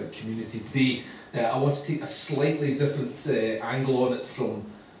speak about community today. I want to take a slightly different angle on it from.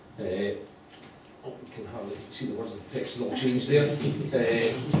 Oh, you can hardly see the words, the text has all changed there.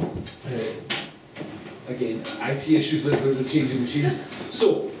 Again, IT issues with the changing machines.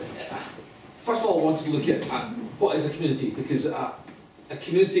 So, first of all, I want to look at what is a community, because a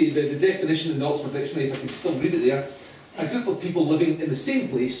community, the definition in the Oxford Dictionary, if I can still read it there, a group of people living in the same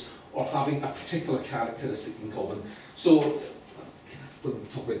place or having a particular characteristic in common. So, when we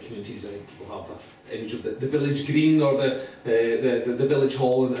talk about communities, I think people have an image of the village green or the village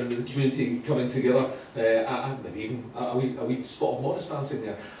hall and the community coming together. Maybe even a wee spot of modest dancing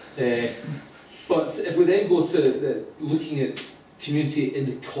there. But if we then go to looking at community in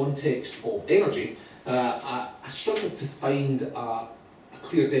the context of energy, I struggled to find a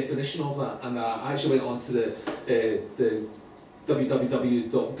clear definition of that, and I actually went on to the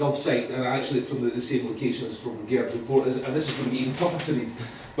www.gov site, and actually from the same location as from Gerd's report, and this is going to be even tougher to read.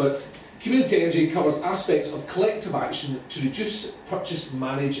 But community energy covers aspects of collective action to reduce, purchase,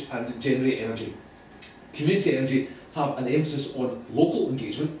 manage and generate energy. Community energy have an emphasis on local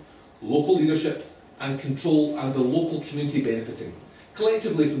engagement, local leadership and control, and the local community benefiting.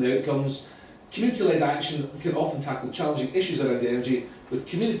 Collectively from the outcomes, community-led action can often tackle challenging issues around energy, with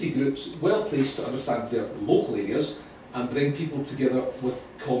community groups well placed to understand their local areas and bring people together with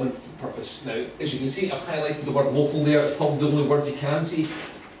common purpose. Now, as you can see, I've highlighted the word local there. It's probably the only word you can see,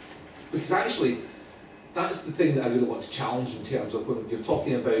 because actually that's the thing that I really want to challenge in terms of when you're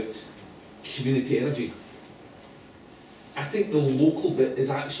talking about community energy. I think the local bit is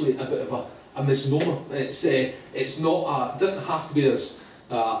actually a bit of a misnomer. It's not. It doesn't have to be as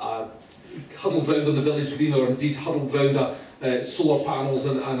huddled round on the village green, or indeed huddled round solar panels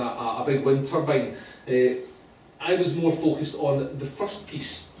and a big wind turbine. I was more focused on the first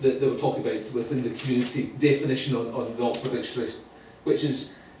piece that they were talking about within the community definition on the Oxford Dictionary, which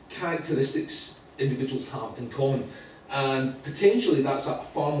is characteristics individuals have in common. And potentially that's a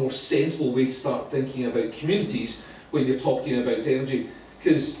far more sensible way to start thinking about communities when you're talking about energy,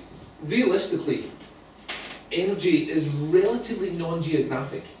 because realistically, energy is relatively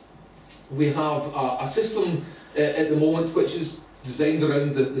non-geographic. We have a system at the moment which is designed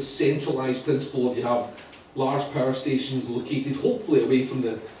around the centralised principle of you have large power stations located hopefully away from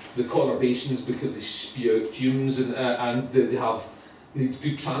the conurbations, because they spew out fumes and they need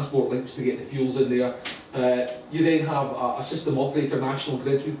good transport links to get the fuels in there. You then have a system operator, National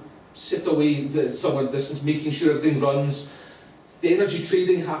Grid, who sit away somewhere distance, making sure everything runs. The energy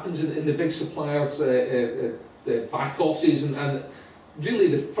trading happens in the big suppliers' the back offices, and really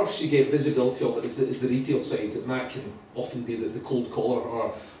the first you get visibility of it is the retail side, and that can often be the cold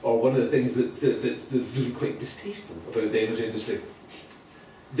collar or one of the things that's really quite distasteful about the energy industry.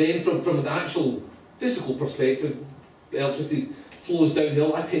 Then from an actual physical perspective, electricity flows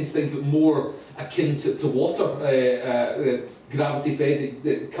downhill. I tend to think of it more akin to water, gravity fed,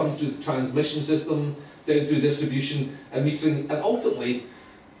 that comes through the transmission system, down through distribution and metering, and ultimately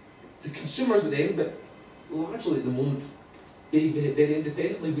the consumers at the end, but largely at the moment, behave very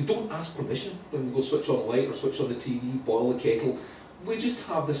independently. We don't ask permission when we go switch on the light or switch on the TV, boil the kettle. We just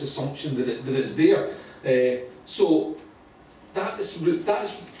have this assumption that it's there. So that is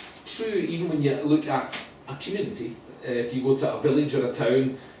true even when you look at a community. If you go to a village or a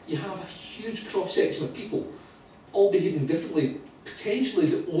town, you have a huge cross-section of people, all behaving differently. Potentially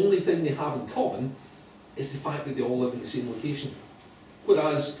the only thing they have in common is the fact that they all live in the same location.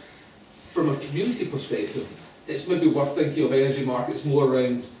 Whereas, from a community perspective, it's maybe worth thinking of energy markets more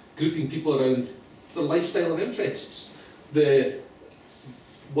around grouping people around their lifestyle and interests.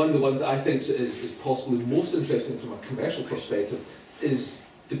 One of the ones I think is possibly most interesting from a commercial perspective is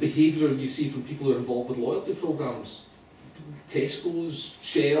the behaviour you see from people who are involved with loyalty programmes. Tesco's,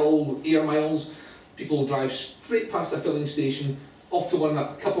 Shell, Air Miles, people drive straight past a filling station, off to one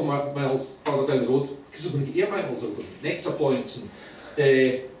a couple of miles further down the road, because we're going to get air miles, or we're going to get nectar points,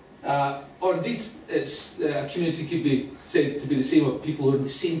 and, or indeed, it's, a community could be said to be the same of people who are in the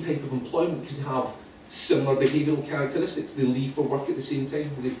same type of employment because they have similar behavioural characteristics. They leave for work at the same time,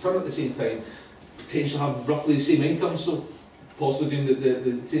 they return at the same time, potentially have roughly the same income, so possibly doing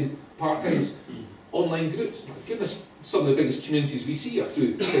the same part-times. Online groups, my goodness, some of the biggest communities we see are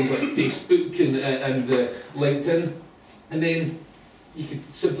through things like Facebook and LinkedIn. And then you could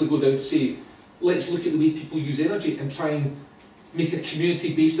simply go down to say, let's look at the way people use energy and try and make a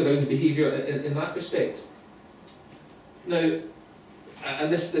community based around behaviour in that respect. Now,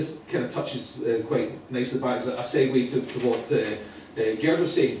 and this kind of touches quite nicely back as a segue to what Gerd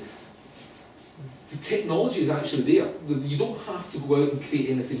was saying. The technology is actually there. You don't have to go out and create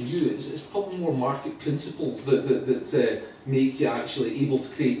anything new. It's probably more market principles that make you actually able to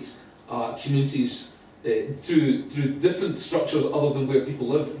create communities through different structures other than where people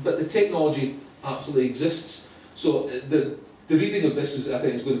live. But the technology absolutely exists. So the reading of this is, I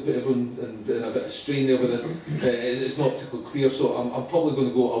think, is going to put everyone in a bit of strain there with it. It's not particularly clear, so I'm probably going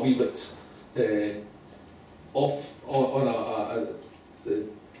to go a wee bit off on a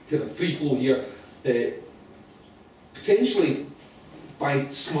kind of free flow here. Potentially by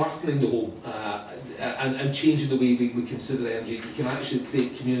smartening the home and changing the way we consider energy, you can actually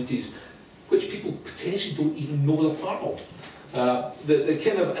create communities which people potentially don't even know they're part of. The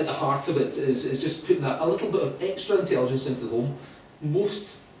kind of at the heart of it is just putting a little bit of extra intelligence into the home.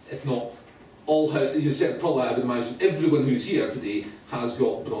 Most, if not all, probably I would imagine everyone who's here today has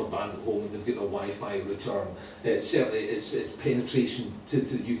got broadband at home and they've got their Wi-Fi return. Certainly its penetration to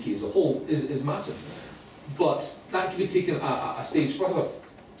the UK as a whole is massive. But that can be taken a stage further.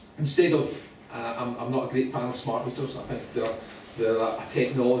 Instead of, I'm not a great fan of smart meters. I think they're a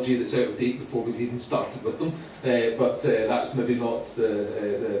technology that's out of date before we've even started with them. But that's maybe not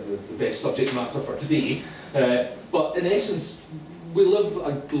the best subject matter for today. But in essence, we live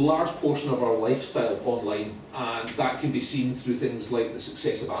a large portion of our lifestyle online, and that can be seen through things like the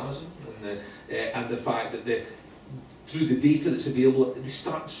success of Amazon and the fact that through the data that's available, they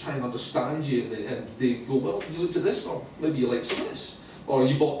start to try and understand you, and they go, well, you looked at this, or maybe you like some of this, or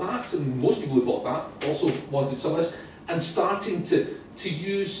you bought that, and most people who bought that also wanted some of this, and starting to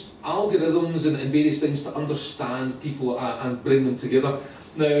use algorithms and various things to understand people and bring them together.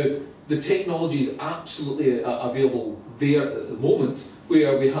 Now, the technology is absolutely available there at the moment,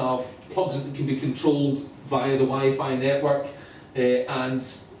 where we have plugs that can be controlled via the Wi-Fi network, and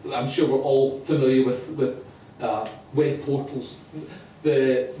I'm sure we're all familiar with web portals.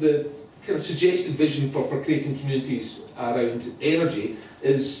 The kind of suggested vision for creating communities around energy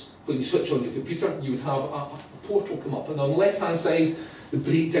is when you switch on your computer, you would have a portal come up, and on the left-hand side, the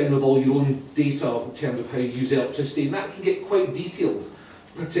breakdown of all your own data in terms of how you use electricity, and that can get quite detailed,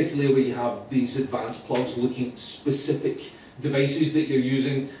 particularly where you have these advanced plugs looking at specific devices that you're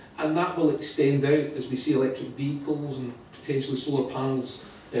using, and that will extend out as we see electric vehicles and potentially solar panels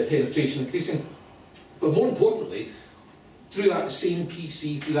penetration increasing. But more importantly, through that same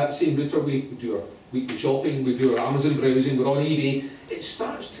PC, through that same router, we do our weekly shopping, we do our Amazon browsing, we're on eBay. It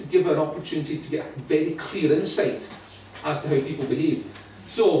starts to give an opportunity to get a very clear insight as to how people behave.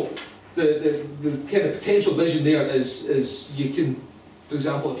 So the kind of potential vision there is you can, for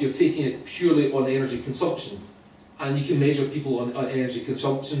example, if you're taking it purely on energy consumption, and you can measure people on energy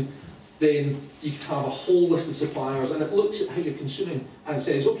consumption, then you can have a whole list of suppliers, and it looks at how you're consuming and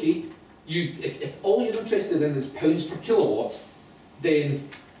says, okay, if all you're interested in is pounds per kilowatt, then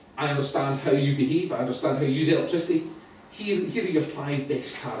I understand how you behave, I understand how you use electricity. Here are your 5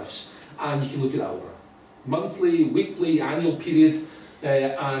 best tariffs, and you can look at that over a monthly, weekly, annual period,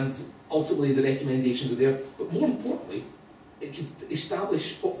 and ultimately the recommendations are there. But more importantly, it can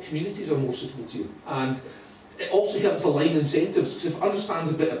establish what communities are more suitable to you, and it also helps align incentives, because if it understands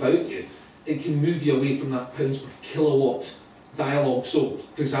a bit about you, it can move you away from that pounds per kilowatt dialogue. So,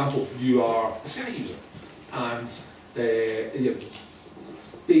 for example, you are a Sky user, and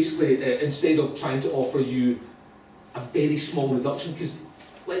basically, instead of trying to offer you a very small reduction, because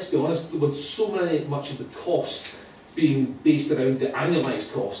let's be honest, with so much of the cost being based around the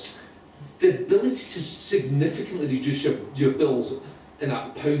annualised costs, the ability to significantly reduce your bills in a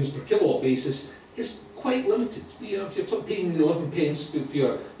pounds per kilowatt basis is quite limited. You know, if you're paying 11 pence for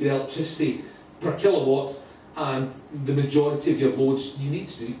your electricity per kilowatt, and the majority of your loads you need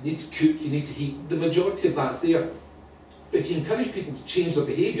to do, you need to cook, you need to heat, the majority of that's there. But if you encourage people to change their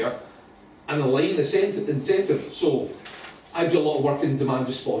behaviour and align the incentive, so I do a lot of work in demand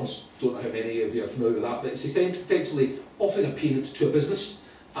response, don't know how many of you are familiar with that, but it's effectively offering a payment to a business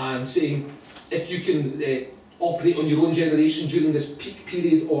and saying, if you can operate on your own generation during this peak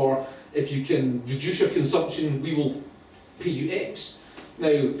period, or if you can reduce your consumption, we will pay you X.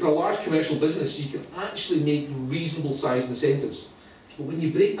 Now, for a large commercial business, you can actually make reasonable sized incentives. But when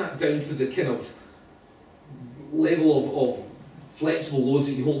you break that down to the kind of level of flexible loads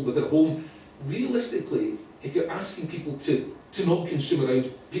that you hold within a home, realistically, if you're asking people to not consume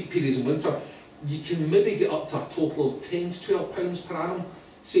around peak periods in winter, you can maybe get up to a total of £10 to £12 per annum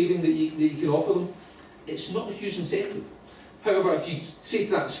saving that you can offer them. It's not a huge incentive. However, if you say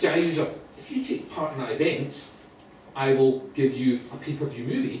to that Sky user, if you take part in that event, I will give you a pay-per-view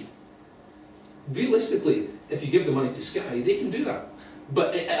movie. Realistically, if you give the money to Sky, they can do that.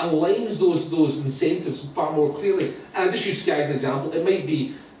 But it aligns those incentives far more clearly. And I just use Sky as an example. It might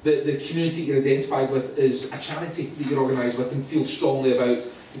be that the community you're identified with is a charity that you're organised with and feel strongly about.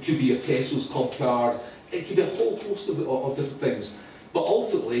 It could be your Tesco's club card. It could be a whole host of different things. But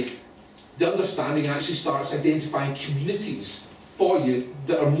ultimately, the understanding actually starts identifying communities for you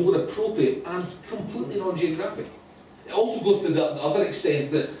that are more appropriate and completely non-geographic. It also goes to the other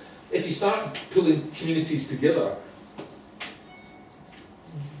extent that if you start pulling communities together,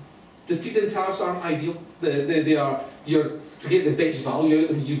 the feed-in tariffs aren't ideal. To get the best value out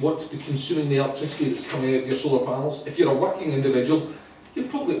of them, you want to be consuming the electricity that's coming out of your solar panels. If you're a working individual, you're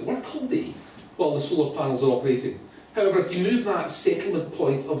probably at work all day while the solar panels are operating. However, if you move that settlement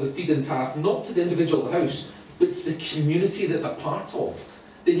point of the feed-in tariff not to the individual of the house, but to the community that they're part of,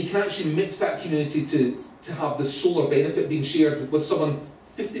 then you can actually mix that community to have the solar benefit being shared with someone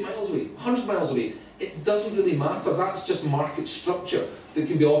 50 miles away, 100 miles away. It doesn't really matter. That's just market structure that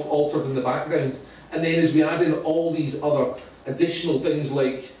can be altered in the background. And then as we add in all these other additional things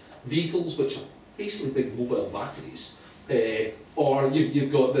like vehicles, which are basically big mobile batteries, or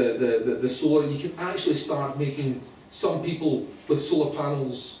you've got the solar, you can actually start making some people with solar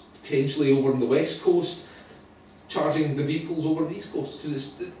panels potentially over on the west coast charging the vehicles over the east coast,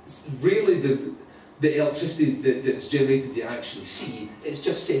 because it's rarely the electricity that's generated you actually see. It's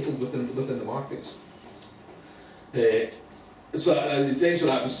just settled within the markets. So essentially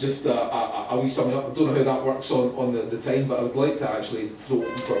that was just a wee summing up. I don't know how that works on the time, but I would like to actually throw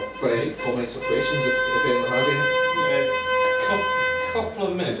open for any comments or questions if anyone has any. Couple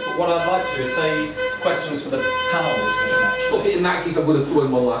of minutes, but what I'd like to do is say questions for the panel discussion actually. Okay, in that case I'm going to throw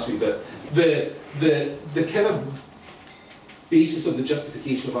in one last wee bit. The kind of basis of the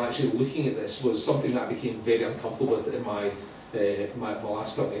justification of actually looking at this was something that I became very uncomfortable with in my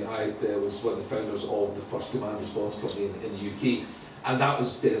last company. I was one of the founders of the first demand response company in the UK, and that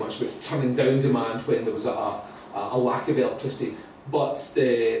was very much about turning down demand when there was a lack of electricity. But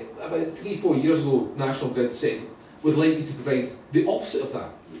about 3-4 years ago, National Grid said, we'd like you to provide the opposite of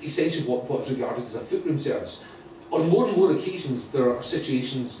that, essentially what's regarded as a foot-room service. On more and more occasions, there are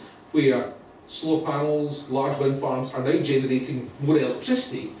situations where solar panels, large wind farms are now generating more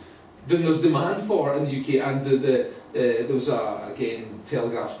electricity than there's demand for in the UK, and there was again,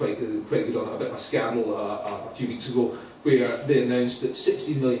 Telegraph's quite good on it, a bit of a scandal a few weeks ago, where they announced that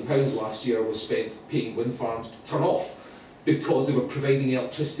 £16 million last year was spent paying wind farms to turn off because they were providing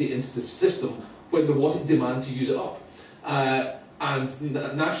electricity into the system when there wasn't demand to use it up.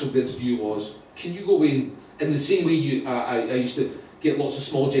 And National Grid's view was, can you go in the same way I used to get lots of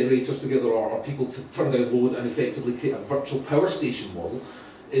small generators together or people to turn down load and effectively create a virtual power station model,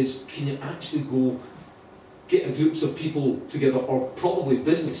 is can you actually go get groups of people together, or probably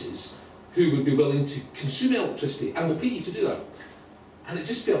businesses, who would be willing to consume electricity and will pay you to do that. And it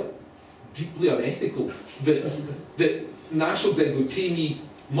just felt deeply unethical that National Grid would pay me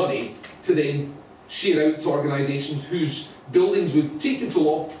money to then share out to organisations whose buildings would take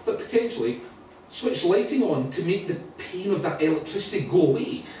control of, but potentially switch lighting on to make the pain of that electricity go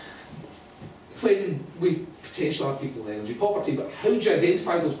away. When we potentially have people in energy poverty, but how do you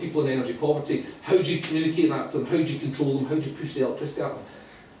identify those people in energy poverty? How do you communicate that to them? How do you control them? How do you push the electricity at them?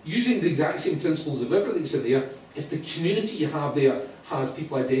 Using the exact same principles of everything's in there, if the community you have there has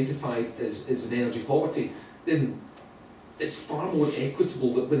people identified as in energy poverty, then it's far more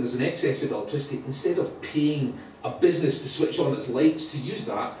equitable that when there's an excess of electricity, instead of paying a business to switch on its lights to use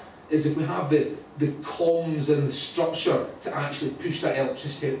that, is if we have the comms and the structure to actually push that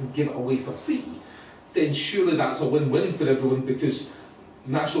electricity out and give it away for free, then surely that's a win-win for everyone, because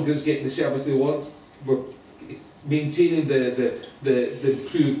National Grid's getting the service they want, we're maintaining the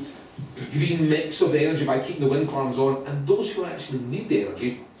improved green mix of the energy by keeping the wind farms on, and those who actually need the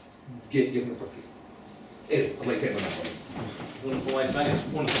energy get given it for free. Anyway, I'd like to end on that one. Wonderful way to make it.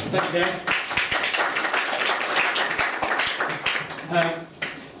 Wonderful. Thank you, Gary.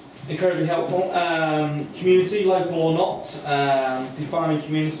 incredibly helpful. Community, local or not, defining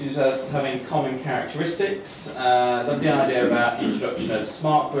communities as having common characteristics. Love the idea about introduction of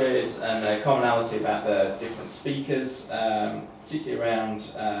smart grids and the commonality about the different speakers, particularly around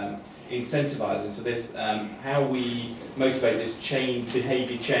incentivising. So this, how we motivate this change,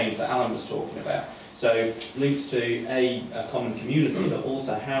 behaviour change that Alan was talking about. So links to a common community, but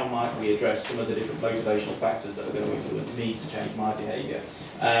also how might we address some of the different motivational factors that are going to influence me to change my behaviour.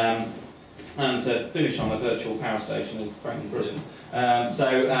 And to finish on the virtual power station is frankly brilliant. Love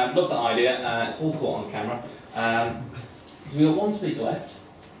that idea. It's all caught on camera. So we've got one speaker left.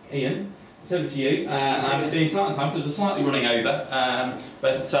 Ian, it's over to you. And the entire time, because we're slightly running over,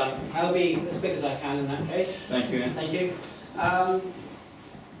 I'll be as quick as I can in that case. Thank you, Ian. Thank you.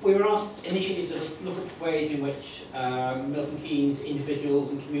 We were asked initially to look at ways in which Milton Keynes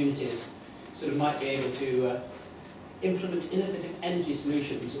individuals and communities sort of might be able to implement innovative energy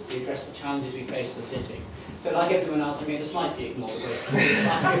solutions that address the challenges we face in the city. So like everyone else, I'm going to slightly ignore the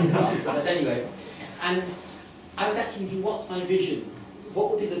answer, but anyway. And I was actually thinking, what's my vision? What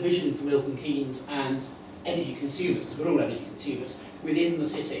would be the vision for Milton Keynes and energy consumers, because we're all energy consumers, within the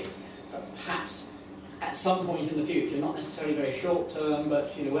city? Perhaps at some point in the future, not necessarily very short term,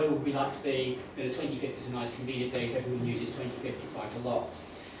 but you know, where would we like to be? You know, 2050 is a nice convenient date, everyone uses 2050 quite a lot.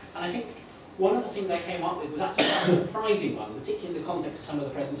 And I think one of the things I came up with was actually a surprising one, particularly in the context of some of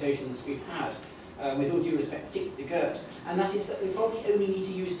the presentations we've had, with all due respect, particularly to Gert, and that is that we probably only need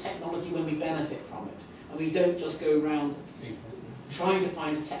to use technology when we benefit from it, and we don't just go around trying to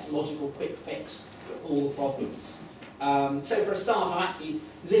find a technological quick fix for all the problems. So for a start, I'm actually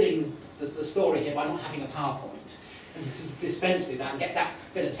living the story here by not having a PowerPoint, and to dispense with that and get that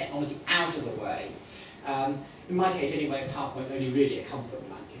bit of technology out of the way. In my case anyway, PowerPoint only really a comfort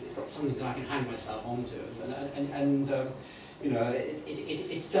blanket. It's got something that I can hang myself onto, and you know,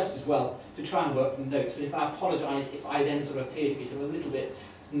 it's just as well to try and work from notes. But if I apologise, if I then sort of appear to be sort of a little bit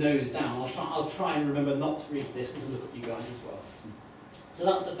nose down, I'll try and remember not to read this and to look at you guys as well. So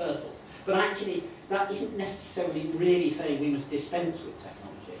that's the first thought. But actually, that isn't necessarily really saying we must dispense with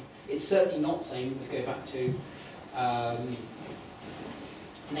technology. It's certainly not saying we must go back to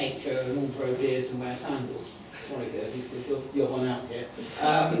nature and all grow beards and wear sandals. Sorry, Gerd, you're one out here.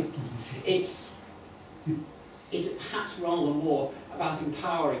 It's perhaps rather more about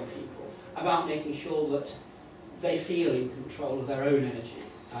empowering people, about making sure that they feel in control of their own energy,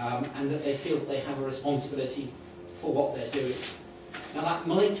 and that they feel that they have a responsibility for what they're doing. Now that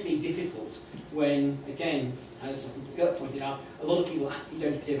might be difficult when, again, as I think Gert pointed out, a lot of people actually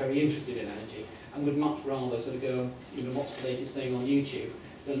don't appear very interested in energy and would much rather sort of go, you know, what's the latest thing on YouTube,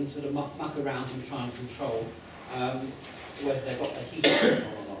 than sort of muck around and try and control whether they've got their heating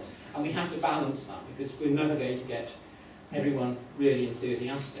on or not. And we have to balance that, because we're never going to get everyone really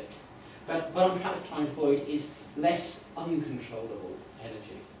enthusiastic. But what I'm perhaps trying to avoid is less uncontrollable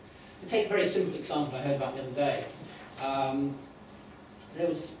energy. To take a very simple example I heard about the other day, there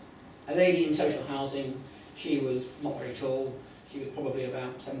was a lady in social housing. She was not very tall, she was probably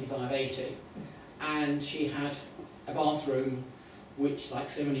about 75, 80, and she had a bathroom which, like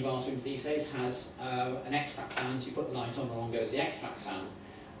so many bathrooms these days, has an extract fan. So you put the light on, along goes the extract fan.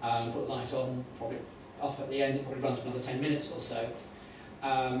 Put the light on, probably off at the end, it probably runs for another 10 minutes or so.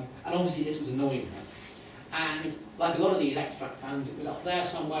 And obviously this was annoying her. And like a lot of these extract fans, it was up there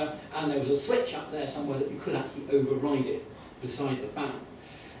somewhere, and there was a switch up there somewhere that you could actually override it beside the fan.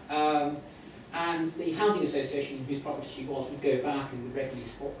 And the housing association, whose property she was, would go back and would regularly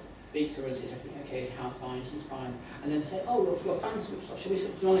speak to her and say, okay, is your house fine? She's fine. And then say, oh, your fan's switched off, shall we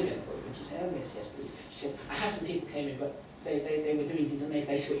switch it on again for you? And she'd say, oh, yes, please. She said, I had some people came in, but they were doing things and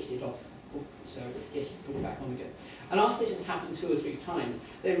they switched it off. So, yes, you put it back on again. And after this has happened 2 or 3 times,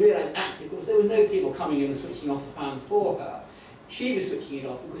 they realised actually, of course, there were no people coming in and switching off the fan for her. She was switching it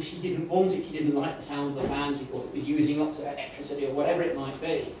off because she didn't want it, she didn't like the sound of the fan, she thought it was using lots of electricity or whatever it might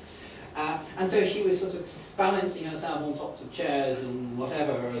be. And so she was sort of balancing herself on tops of chairs and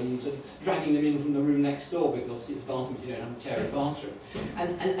whatever, and sort of dragging them in from the room next door, because obviously it's a bathroom, you don't have a chair in the bathroom,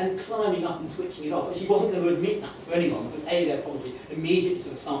 and climbing up and switching it off. But she wasn't going to admit that to anyone, because A, they'd probably immediately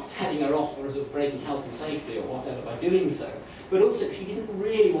sort of start telling her off for sort of breaking health and safety or whatever by doing so. But also she didn't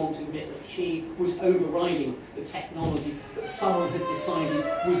really want to admit that she was overriding the technology that someone had decided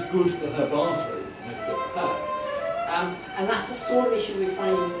was good for her bathroom, and good for her. And that's the sort of issue we're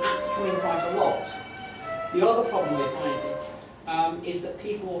finding actually coming quite a lot. The other problem we're finding is that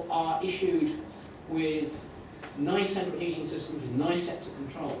people are issued with nice central heating systems, with nice sets of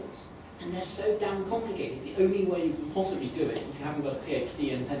controls, and they're so damn complicated. The only way you can possibly do it, if you haven't got a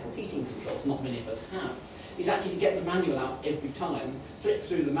PhD in central heating controls, not many of us have, is actually to get the manual out every time, flip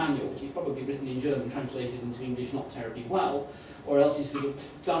through the manual, which is probably written in German, translated into English not terribly well, or else it's sort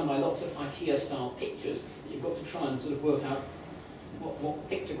of done by lots of IKEA-style pictures. You've got to try and sort of work out what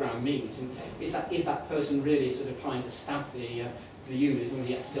pictogram means, and is that person really sort of trying to stab the unit when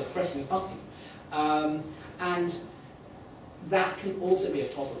he actually just pressing a button? And that can also be a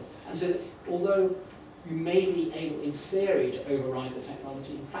problem. And so, although you may be able, in theory, to override the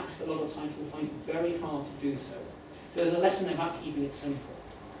technology, in practice, a lot of times you'll find it very hard to do so. So there's a lesson about keeping it simple.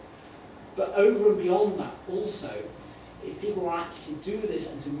 But over and beyond that, also, if people are actually to do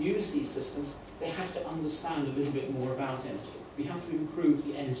this and to use these systems, they have to understand a little bit more about energy. We have to improve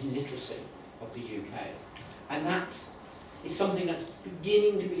the energy literacy of the UK. And that is something that's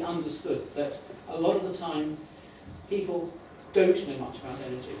beginning to be understood, that a lot of the time people don't know much about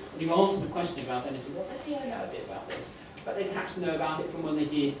energy. When you ask them a question about energy, they'll say, yeah, I know a bit about this. But they perhaps know about it from when they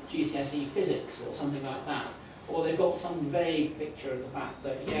did GCSE physics or something like that. Or they've got some vague picture of the fact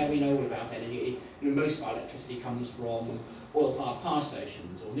that, yeah, we know all about energy. You know, most of our electricity comes from oil-fired power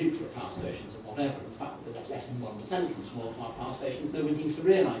stations or nuclear power stations or whatever. In fact, that less than 1% comes from oil-fired power stations. No one seems to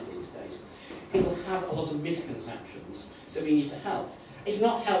realise these days. People have a lot of misconceptions, so we need to help. It's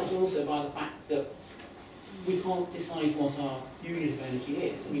not helped also by the fact that we can't decide what our unit of energy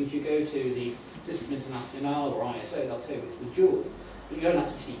is. I mean, if you go to the System International or ISO, they'll tell you it's the joule. But you don't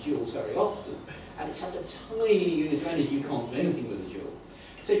actually see joules very often. And it's such a tiny unit of energy, you can't do anything with a joule.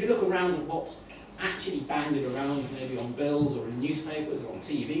 So if you look around at what's actually banded around, maybe on bills or in newspapers or on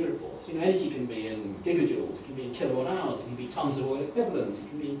TV reports, you know, energy can be in gigajoules, it can be in kilowatt hours, it can be tons of oil equivalent, it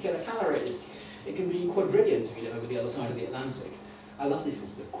can be in kilocalories, it can be in quadrillions if you live over the other side of the Atlantic. I love this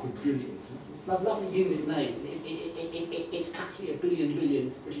sort of quadrillions. Lovely unit names. It's actually a billion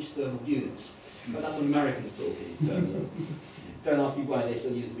British thermal units. But that's what Americans talk in terms of. Don't ask me why they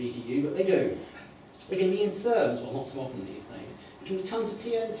still use the BTU, but they do. It can be in therms, well, not so often these days. It can be tons of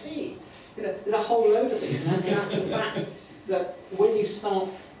TNT. You know, there's a whole load of things. And in actual fact, that when you start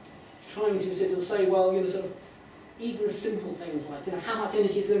trying to sort of say, well, you know, sort of, even the simple things like, you know, how much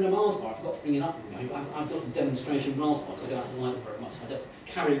energy is there in a Mars bar? I forgot to bring it up. You know, I've got a demonstration Mars bar, I don't actually like it very much. I just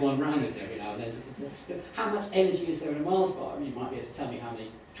carry one around with me every now and then. You know, how much energy is there in a Mars bar? I mean, you might be able to tell me how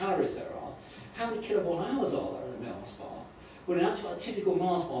many calories there are. How many kilowatt hours are there in a Mars bar? Well, in actual, a typical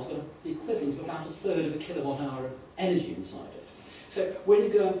Mars bar's got the equivalent of about 1/3 of a kilowatt hour of energy inside it. So when you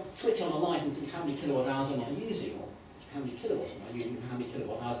go and switch on a light and think, how many kilowatt hours am I using, or how many kilowatts am I using, and how many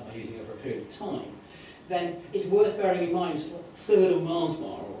kilowatt hours am I using over a period of time, then it's worth bearing in mind sort of a third of Mars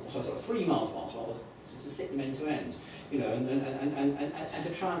bar, or sorry, sort of 3 Mars bars rather, to stick them end to end, you know, and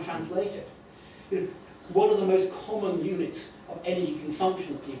to try and translate it. You know, one of the most common units of energy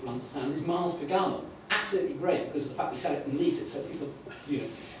consumption that people understand is miles per gallon. Absolutely great because of the fact we sell it in litres, so people, you know,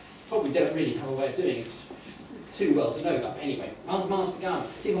 probably don't really have a way of doing it too well to know that. But anyway, miles per gallon.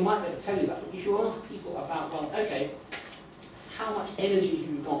 People might be able to tell you that, but if you ask people about, well, okay, how much energy have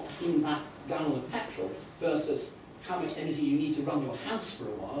you got in that gallon of petrol versus how much energy you need to run your house for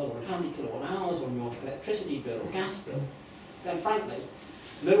a while, or how many kilowatt hours on your electricity bill or gas bill, then frankly,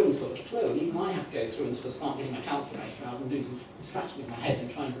 no one's got a clue. And even I have to go through and sort of start getting my calculator out and doing some scratching with my head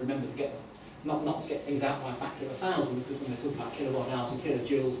and trying to remember to get not to get things out by a factor of 1,000, because when they talk about kilowatt hours and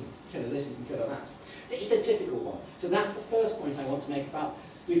kilojoules and kiloliters and kilowatts, it's a difficult one. So that's the first point I want to make about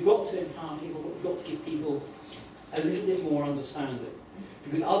we've got to empower people, but we've got to give people a little bit more understanding.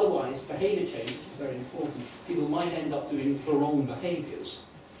 Because otherwise, behaviour change is very important. People might end up doing the wrong behaviours,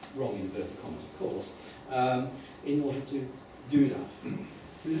 wrong in inverted commas of course, in order to do that.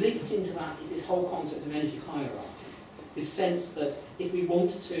 Linked into that is this whole concept of energy hierarchy. This sense that if we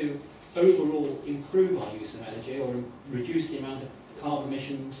want to overall improve our use of energy or reduce the amount of carbon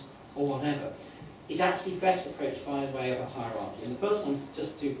emissions or whatever, it's actually best approached by way of a hierarchy. And the first one is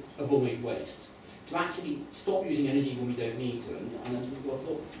just to avoid waste. To actually stop using energy when we don't need to. And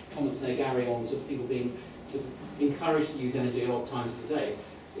your comments there, Gary, on sort of people being sort of encouraged to use energy at odd times of the day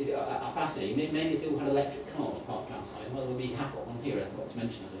are fascinating. Maybe if people had electric cars parked outside, well, we have got one here, I forgot to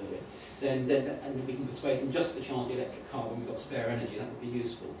mention that earlier, then we can persuade them just to charge the electric car when we've got spare energy. That would be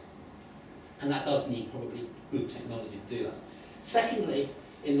useful. And that does need probably good technology to do that. Secondly,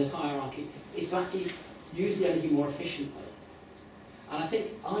 in the hierarchy, is to actually use the energy more efficiently. And I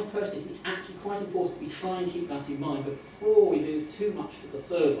personally think it's actually quite important we try and keep that in mind before we move too much to the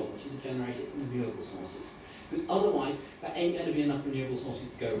third one, which is generated from renewable sources. Because otherwise, there ain't going to be enough renewable sources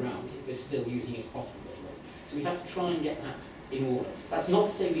to go around if we're still using it profitably. So we have to try and get that in order. That's not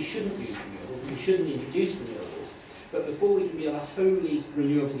to say we shouldn't use renewables, and we shouldn't introduce renewables, but before we can be on a wholly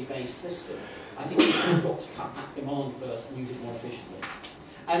renewably based system, I think we've got to cut that demand first and use it more efficiently.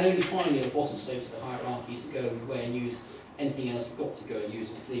 And only finally at the bottom stage of the hierarchy is to go away and use anything else you've got to go and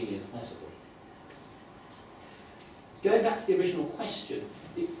use as cleanly as possible. Going back to the original question,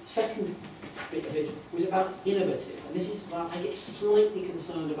 the second bit of it was about innovative, and this is where I get slightly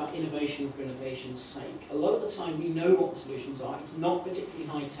concerned about innovation for innovation's sake. A lot of the time we know what the solutions are, it's not particularly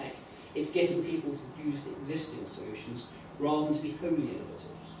high tech, it's getting people to use the existing solutions rather than to be wholly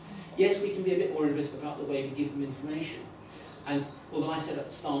innovative. Yes, we can be a bit more innovative about the way we give them information, and although I said at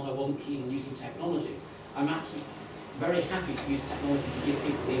the start I wasn't keen on using technology, I'm actually very happy to use technology to give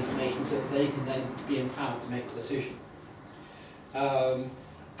people the information so that they can then be empowered to make the decision.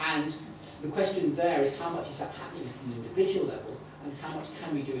 And the question there is how much is that happening at an individual level and how much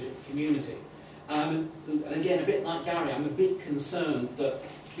can we do it at the community? And again, a bit like Gary, I'm a bit concerned that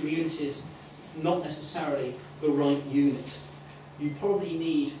communities not necessarily the right unit. You probably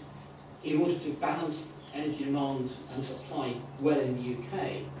need, in order to balance energy demand and supply well in the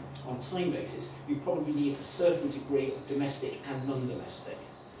UK on a time basis, you probably need a certain degree of domestic and non-domestic.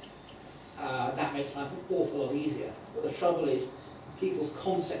 That makes life an awful lot easier. But the trouble is, people's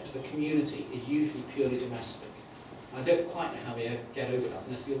concept of a community is usually purely domestic. I don't quite know how we get over that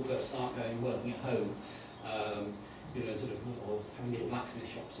unless we all start going working at home, you know, sort of, or having little blacksmith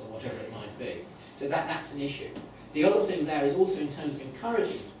shops or whatever it might be. So that's an issue. The other thing there is also in terms of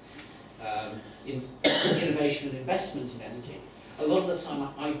encouraging innovation and investment in energy. A lot of the time,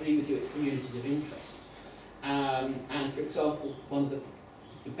 I agree with you, it's communities of interest. And for example, one of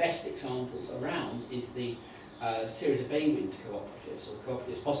the best examples around is the series of Baywind cooperatives, or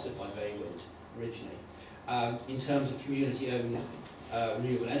cooperatives fostered by Baywind originally, in terms of community-owned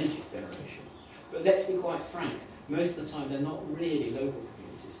renewable energy generation. But let's be quite frank, most of the time they're not really local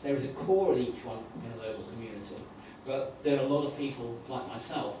communities. There is a core in each one in a local community, but there are a lot of people like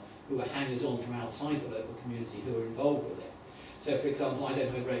myself who are hangers-on from outside the local community who are involved with it. So for example, I don't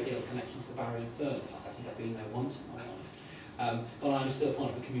have a great deal of connection to the Barrow Furnace. I think I've been there once in my life. But I'm still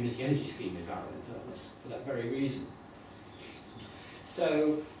part of a community energy scheme in Barrow Furnace for that very reason.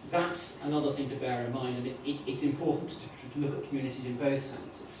 So that's another thing to bear in mind, and it's important to look at communities in both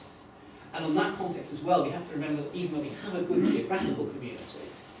senses. And on that context as well, we have to remember that even when we have a good geographical community,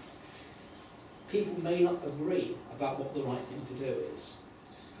 people may not agree about what the right thing to do is.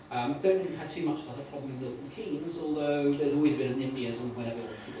 I don't know if we've had too much of a problem in Milton Keynes, although there's always been a NIMBYism whenever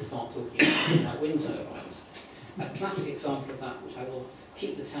people start talking about wind turbines. A classic example of that, which I will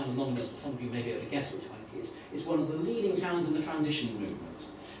keep the town anonymous, but some of you may be able to guess which one it is one of the leading towns in the transition movement,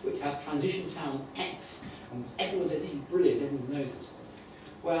 which has Transition Town X, and everyone says this is brilliant, everyone knows this one.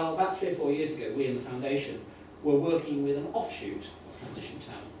 Well, about 3 or 4 years ago, we in the foundation were working with an offshoot of Transition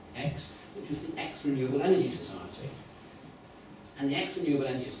Town X, which was the X Renewable Energy Society. And the X Renewable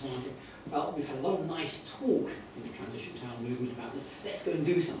Energy Society felt we've had a lot of nice talk in the Transition Town movement about this, let's go and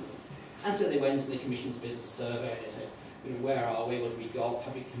do something. And so they went and they commissioned a bit of a survey, and they said, you know, where are we, what have we got,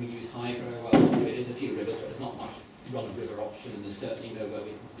 can we use hydro? Well, there's a few rivers, but there's not much run-of-river option, and there's certainly nowhere we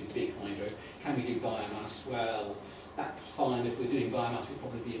can do big hydro. Can we do biomass? Well, that's fine. If we're doing biomass, we'd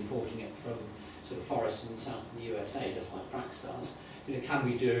probably be importing it from sort of forests in the south of the USA, just like Drax does. You know, can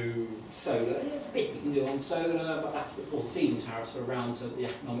we do solar? There's a bit we can do on solar, but that's before the feed-in tariffs were around, so the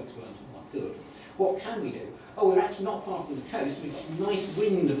economics weren't that good. What can we do? Oh, we're actually not far from the coast, we've got nice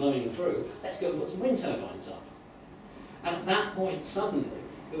wind blowing through, let's go and put some wind turbines up. And at that point, suddenly,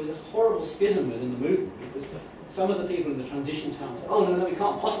 there was a horrible schism within the movement, because some of the people in the transition town said, oh, no, we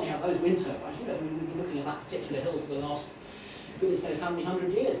can't possibly have those wind turbines. You know, we've been looking at that particular hill for the last, goodness knows how many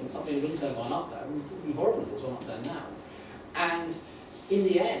 100 years, and it's not been a wind turbine up there. It would be horrible if there's one up there now. And in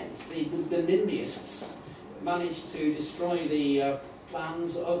the end, the NIMBYists managed to destroy the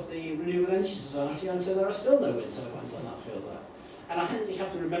plans of the Renewable Energy Society, and so there are still no wind turbines on that hill there. And I think we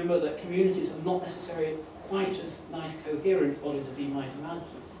have to remember that communities are not necessarily quite as nice, coherent bodies as we might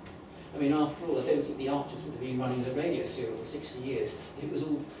imagine. I mean, after all, I don't think the Archers would have been running the radio serial for 60 years. It was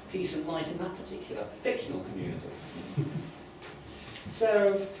all peace and light in that particular fictional community.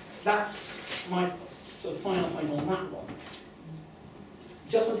 So that's my sort of final point on that one.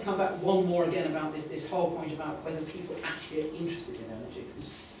 Just want to come back one more again about this whole point about whether people actually are interested in energy.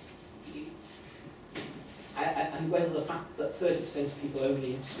 And whether the fact that 30% of people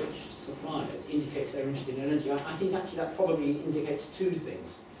only have switched suppliers indicates they're interested in energy. I think actually that probably indicates two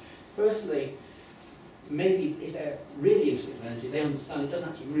things. Firstly, maybe if they're really interested in energy, they understand it doesn't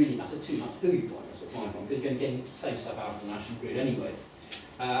actually really matter too much who you buy your supply from, because you're going to get the same stuff out of the national grid anyway.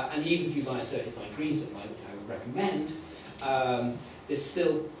 And even if you buy a certified green supply, which I would recommend, there's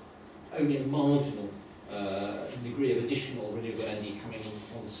still only a marginal degree of additional renewable energy coming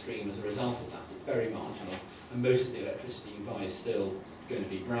on stream as a result of that. It's very marginal, and most of the electricity you buy is still going to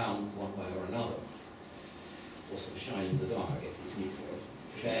be brown one way or another, or sort of shining in the dark, I guess it's nuclear.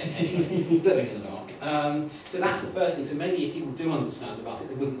 Anyway, glowing in the dark. So that's the first thing. So maybe if people do understand about it,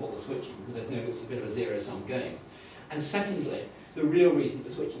 they wouldn't bother switching because they'd know it's a bit of a zero-sum game. And secondly, the real reason for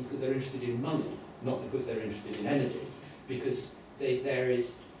switching is because they're interested in money, not because they're interested in energy, because there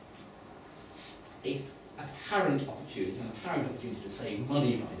is an apparent opportunity to save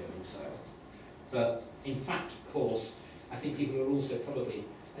money by doing so. But in fact, of course, I think people are also probably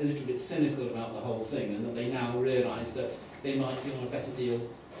a little bit cynical about the whole thing, and that they now realise that they might be on a better deal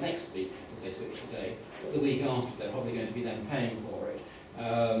next week if they switch today, but the week after they're probably going to be then paying for it,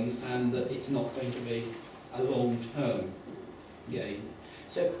 and that it's not going to be a long-term gain.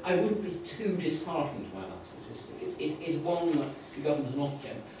 So I wouldn't be too disheartened by that statistic. It is one that the government and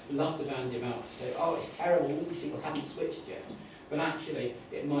Ofgem love to bandy about to say, oh, it's terrible, all these people haven't switched yet. But actually,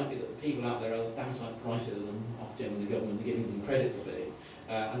 it might be that the people out there are downside brighter than Ofgem and the government are giving them credit for being,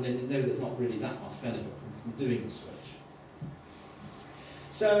 and then they know there's not really that much benefit from doing the switch.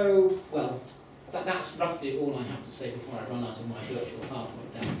 So, well, that's roughly all I have to say before I run out of my virtual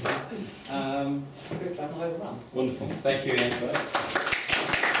PowerPoint down here. I hope I haven't overrun. Wonderful. Thank you, Ian.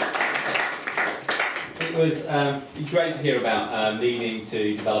 It was great to hear about needing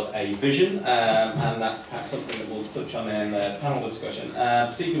to develop a vision, and that's perhaps something that we'll touch on in the panel discussion,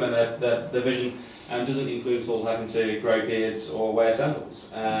 particularly when the vision doesn't include us all having to grow beards or wear sandals,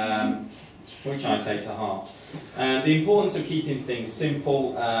 which I take to heart. The importance of keeping things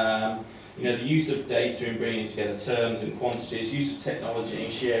simple, you know, the use of data in bringing together terms and quantities, use of technology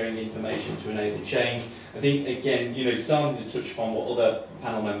in sharing information to enable change. I think, again, you know, starting to touch upon what other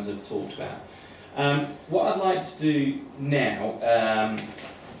panel members have talked about. What I'd like to do now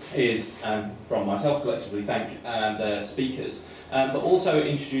is, from myself collectively, thank the speakers, but also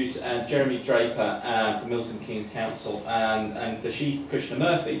introduce Jeremy Draper from Milton Keynes Council and Thashith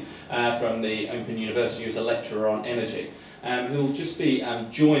Krishnamurthy from the Open University, who's a lecturer on energy, who will just be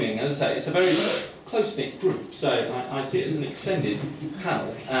joining. As I say, it's a very close-knit group, so I see it as an extended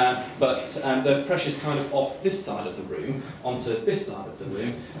panel, but the pressure's kind of off this side of the room onto this side of the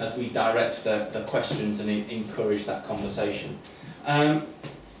room as we direct the questions and encourage that conversation.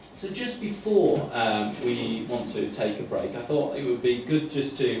 So just before we want to take a break, I thought it would be good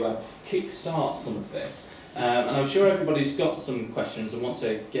just to kick-start some of this. And I'm sure everybody's got some questions and want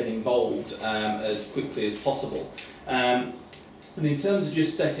to get involved as quickly as possible. And in terms of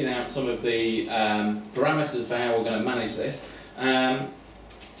just setting out some of the parameters for how we're going to manage this,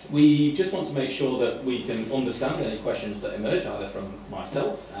 we just want to make sure that we can understand any questions that emerge either from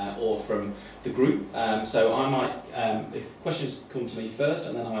myself or from the group. So I might, if questions come to me first,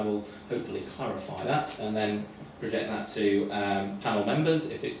 and then I will hopefully clarify that and then project that to panel members.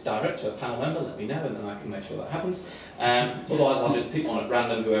 If it's direct to a panel member, let me know and then I can make sure that happens. Otherwise I'll just pick one at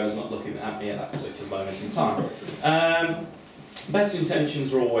random, whoever's not looking at me at that particular moment in time. Best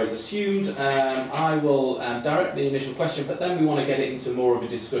intentions are always assumed. I will direct the initial question, but then we want to get it into more of a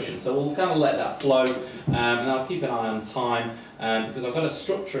discussion. So we'll kind of let that flow, and I'll keep an eye on time, because I've got a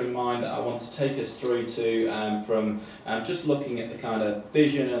structure in mind that I want to take us through to, from just looking at the kind of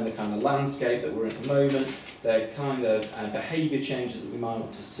vision and the kind of landscape that we're in at the moment, the kind of behaviour changes that we might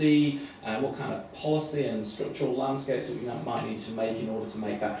want to see, what kind of policy and structural landscapes that we might need to make in order to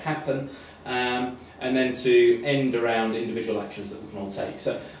make that happen. And then to end around individual actions that we can all take.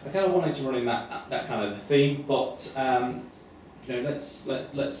 So I kind of wanted to run in that kind of theme, but you know, let's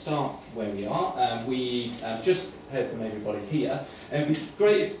start where we are. We just heard from everybody here, and it'd be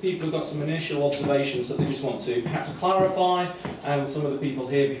great if people have got some initial observations that they just want to perhaps clarify with some of the people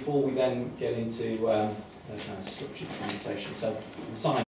here before we then get into the kind of structured conversation. So, Simon.